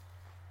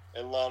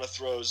 And Lana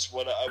throws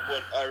what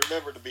I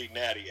remember to be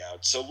Natty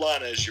out. So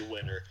Lana is your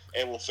winner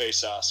and will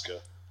face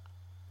Asuka.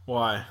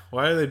 Why?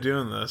 Why are they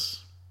doing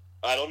this?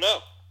 I don't know.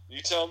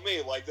 You tell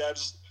me. Like,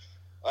 that's...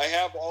 I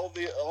have all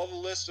the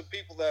list of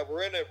people that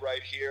were in it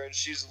right here, and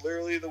she's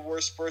literally the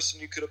worst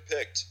person you could have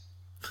picked.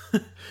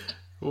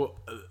 Well,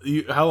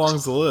 how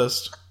long's the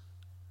list?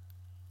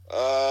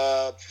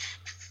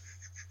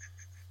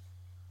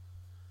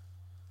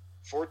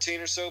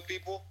 14 or so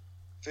people?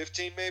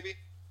 15 maybe?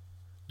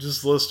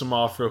 Just list them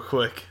off real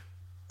quick.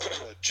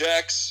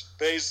 Jax,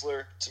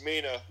 Baszler,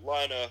 Tamina,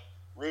 Lana,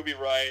 Ruby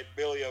Riott,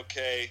 Billie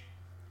O'Kay,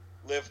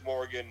 Liv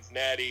Morgan,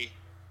 Natty,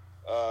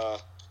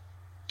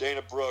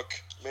 Dana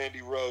Brooke,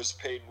 Mandy Rose,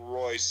 Peyton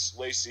Royce,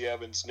 Lacey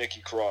Evans,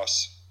 Nikki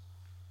Cross.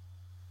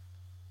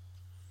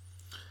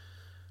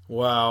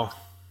 Wow.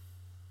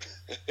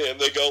 And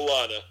they go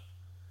Lana.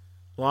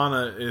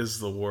 Lana is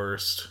the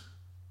worst.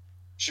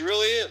 She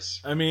really is.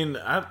 I mean,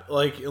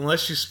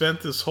 unless she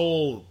spent this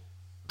whole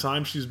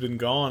time she's been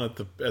gone at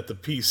the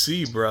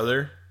PC,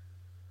 brother.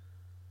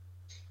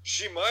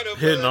 She might have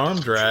hitting arm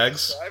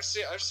drags. I've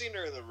seen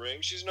her in the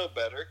ring. She's no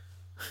better.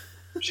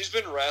 She's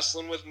been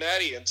wrestling with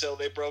Natty until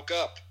they broke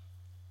up.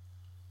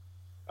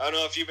 I don't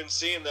know if you've been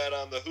seeing that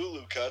on the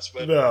Hulu cuts,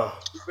 but no.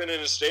 She's been in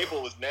a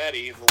stable with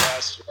Natty in the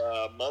last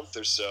month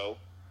or so.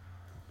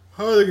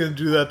 How are they going to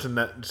do that to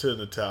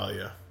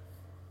Natalya?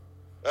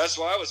 That's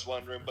what I was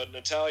wondering, but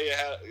Natalya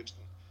had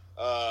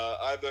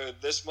either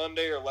this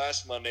Monday or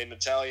last Monday,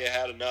 Natalya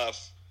had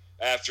enough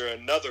after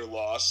another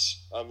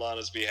loss on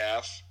Lana's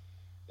behalf,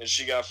 and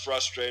she got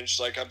frustrated. She's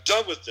like, I'm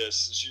done with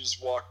this, and she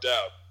just walked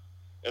out.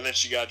 And then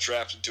she got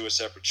drafted to a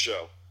separate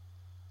show.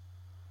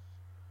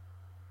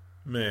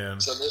 Man.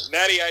 So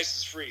Natty Ice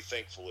is free,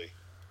 thankfully.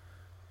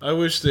 I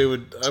wish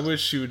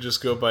she would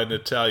just go by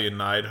Natalya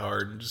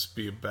Neidhart and just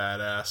be a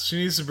badass. She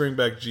needs to bring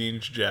back jean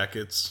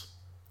jackets.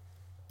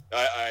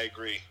 I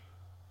agree.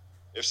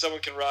 If someone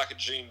can rock a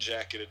jean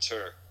jacket, it's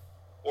her.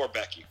 Or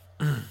Becky.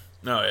 Oh,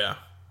 yeah.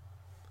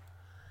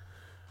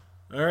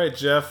 All right,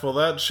 Jeff. Well,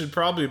 that should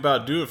probably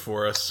about do it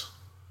for us.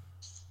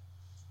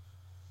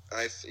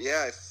 I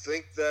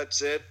think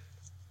that's it.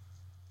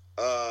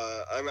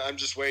 I'm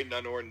just waiting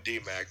on Orton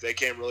D-Mac. They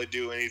can't really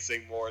do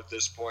anything more at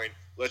this point.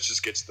 Let's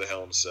just get to the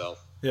Hell in a Cell.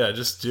 Yeah,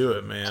 just do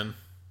it, man.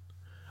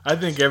 I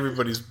think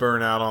everybody's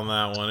burnt out on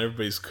that one.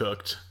 Everybody's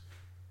cooked.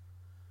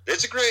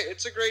 It's a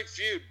great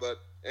feud,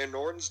 and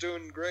Orton's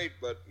doing great,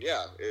 but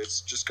yeah,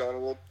 it's just gone a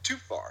little too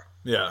far.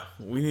 Yeah,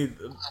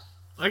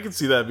 I can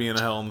see that being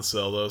a Hell in a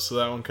Cell though, so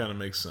that one kind of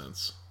makes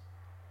sense.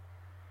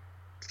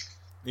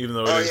 Even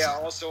though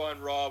also on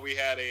Raw we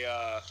had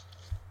a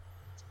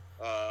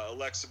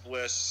Alexa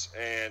Bliss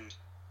and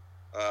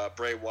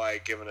Bray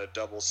Wyatt giving a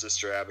double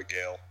Sister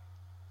Abigail.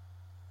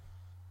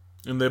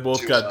 And they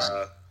both got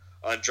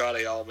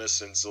Andrade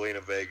Almas and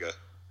Zelina Vega.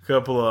 A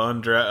couple of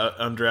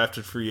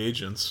undrafted free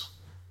agents.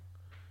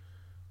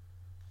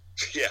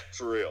 Yeah,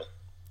 for real.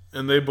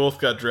 And they both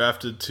got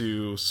drafted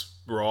to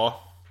Raw.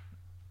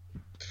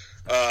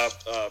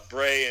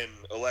 Bray and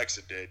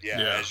Alexa did,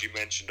 yeah. As you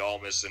mentioned,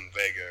 Almas and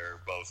Vega are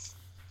both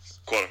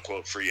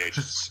quote-unquote free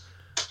agents.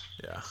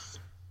 Yeah.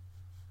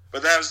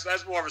 But that's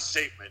more of a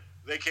statement.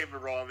 They came to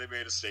Raw and they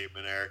made a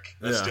statement, Eric.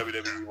 That's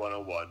WWE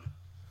 101.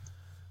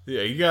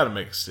 Yeah, you got to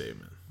make a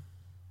statement.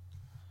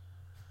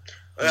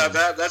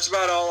 That's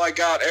about all I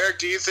got. Eric,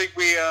 do you think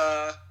do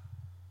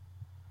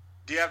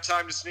you have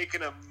time to sneak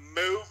in a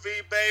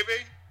movie,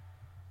 baby?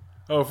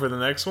 Oh, for the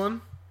next one?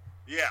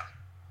 Yeah.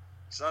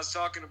 So I was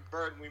talking to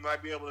Bert, and we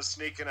might be able to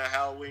sneak in a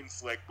Halloween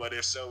flick, but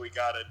if so, we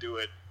got to do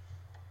it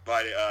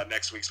by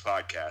next week's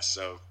podcast.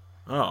 So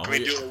can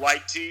we do a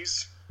light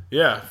tease?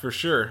 Yeah, for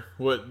sure.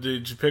 What,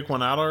 did you pick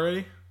one out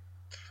already?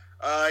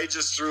 He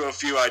just threw a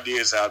few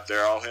ideas out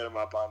there. I'll hit him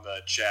up on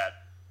the chat.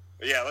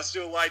 But yeah, let's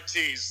do a light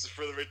tease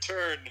for the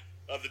return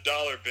of the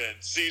Dollar Bin,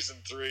 Season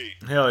 3.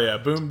 Hell yeah.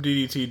 Boom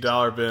DDT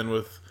Dollar Bin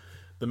with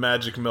the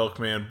Magic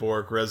Milkman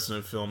Bork,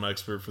 resident film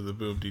expert for the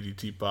Boom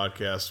DDT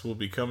podcast. We'll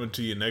be coming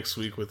to you next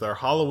week with our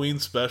Halloween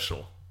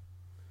special.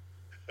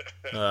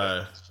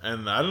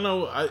 And I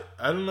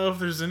don't know if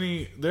there's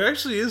any... There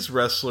actually is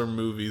wrestler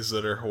movies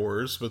that are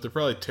horrors, but they're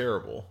probably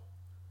terrible.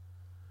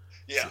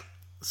 Yeah.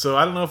 So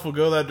I don't know if we'll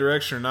go that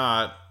direction or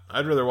not.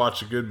 I'd rather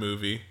watch a good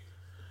movie.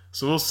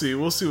 So we'll see.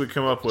 We'll see what we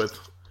come up with.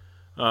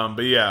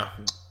 But yeah,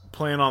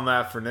 plan on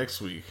that for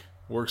next week.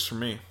 Works for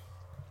me.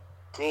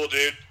 Cool,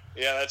 dude.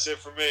 Yeah, that's it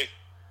for me.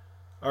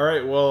 All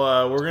right.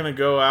 Well, we're going to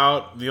go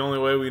out the only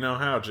way we know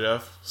how,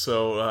 Jeff.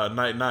 So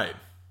night-night.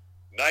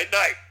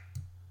 Night-night.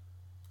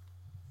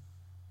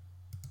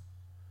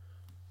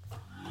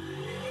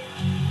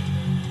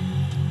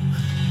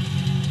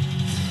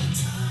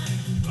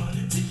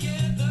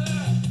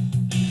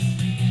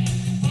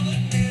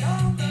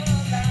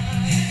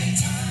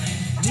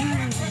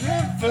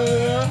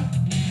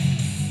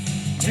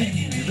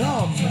 Taking it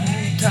all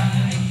my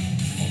time.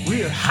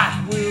 We're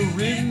hot, we're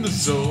in the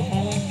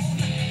zone.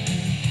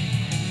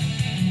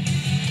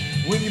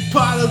 When you're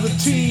part of the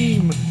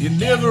team, you're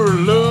never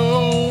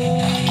alone.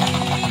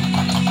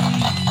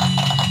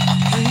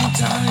 Hang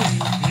time,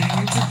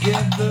 hang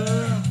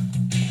together.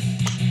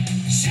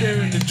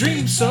 Sharing a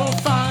dream so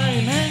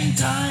fine. Hang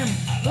time,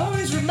 I'll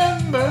always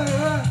remember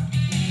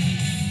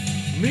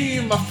me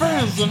and my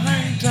friends on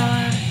hang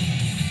time.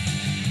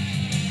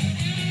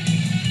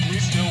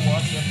 Still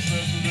watch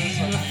episodes of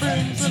this on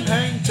friends and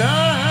hang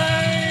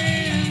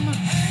time.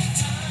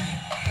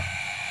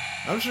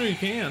 I'm sure you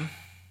can.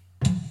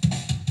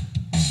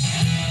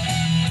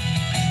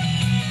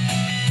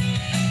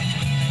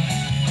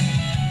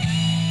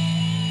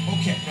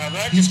 Okay, now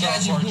that these can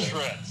guys fall are apart good.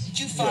 shreds. But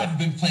you five have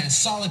been playing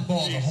solid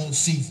ball the whole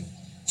season.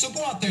 So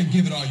go out there and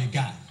give it all you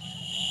got.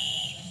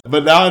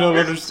 But now I don't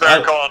understand.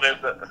 Start calling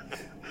it.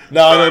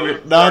 No, I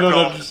don't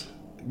understand.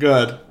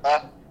 Good.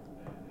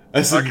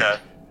 I said, okay.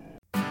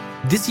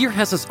 This year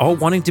has us all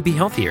wanting to be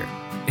healthier,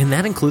 and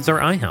that includes our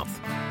eye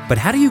health. But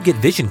how do you get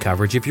vision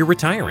coverage if you're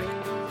retiring?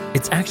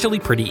 It's actually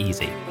pretty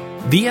easy.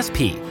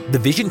 VSP, the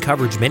vision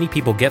coverage many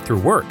people get through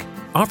work,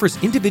 offers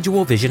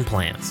individual vision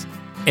plans.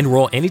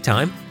 Enroll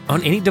anytime,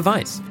 on any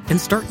device, and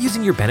start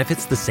using your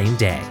benefits the same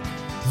day.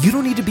 You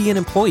don't need to be an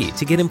employee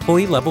to get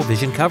employee-level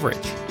vision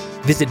coverage.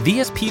 Visit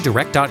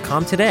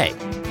VSPDirect.com today.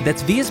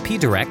 That's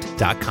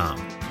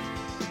VSPDirect.com.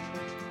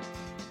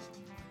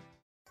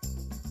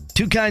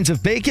 2 kinds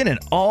of bacon and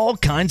all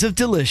kinds of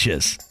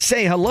delicious.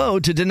 Say hello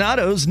to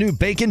Donato's new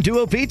Bacon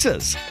Duo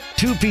pizzas.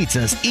 2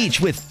 pizzas, each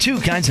with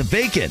 2 kinds of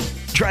bacon.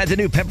 Try the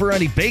new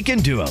Pepperoni Bacon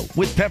Duo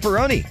with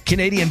pepperoni,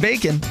 Canadian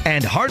bacon,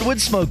 and hardwood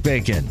smoked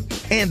bacon.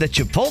 And the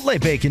Chipotle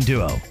Bacon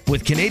Duo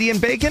with Canadian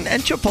bacon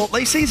and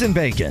Chipotle seasoned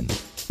bacon.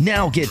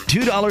 Now get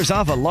 $2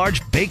 off a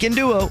large Bacon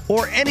Duo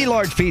or any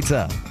large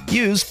pizza.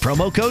 Use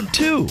promo code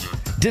 2.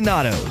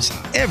 Donato's.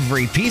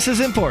 Every piece is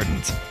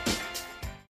important.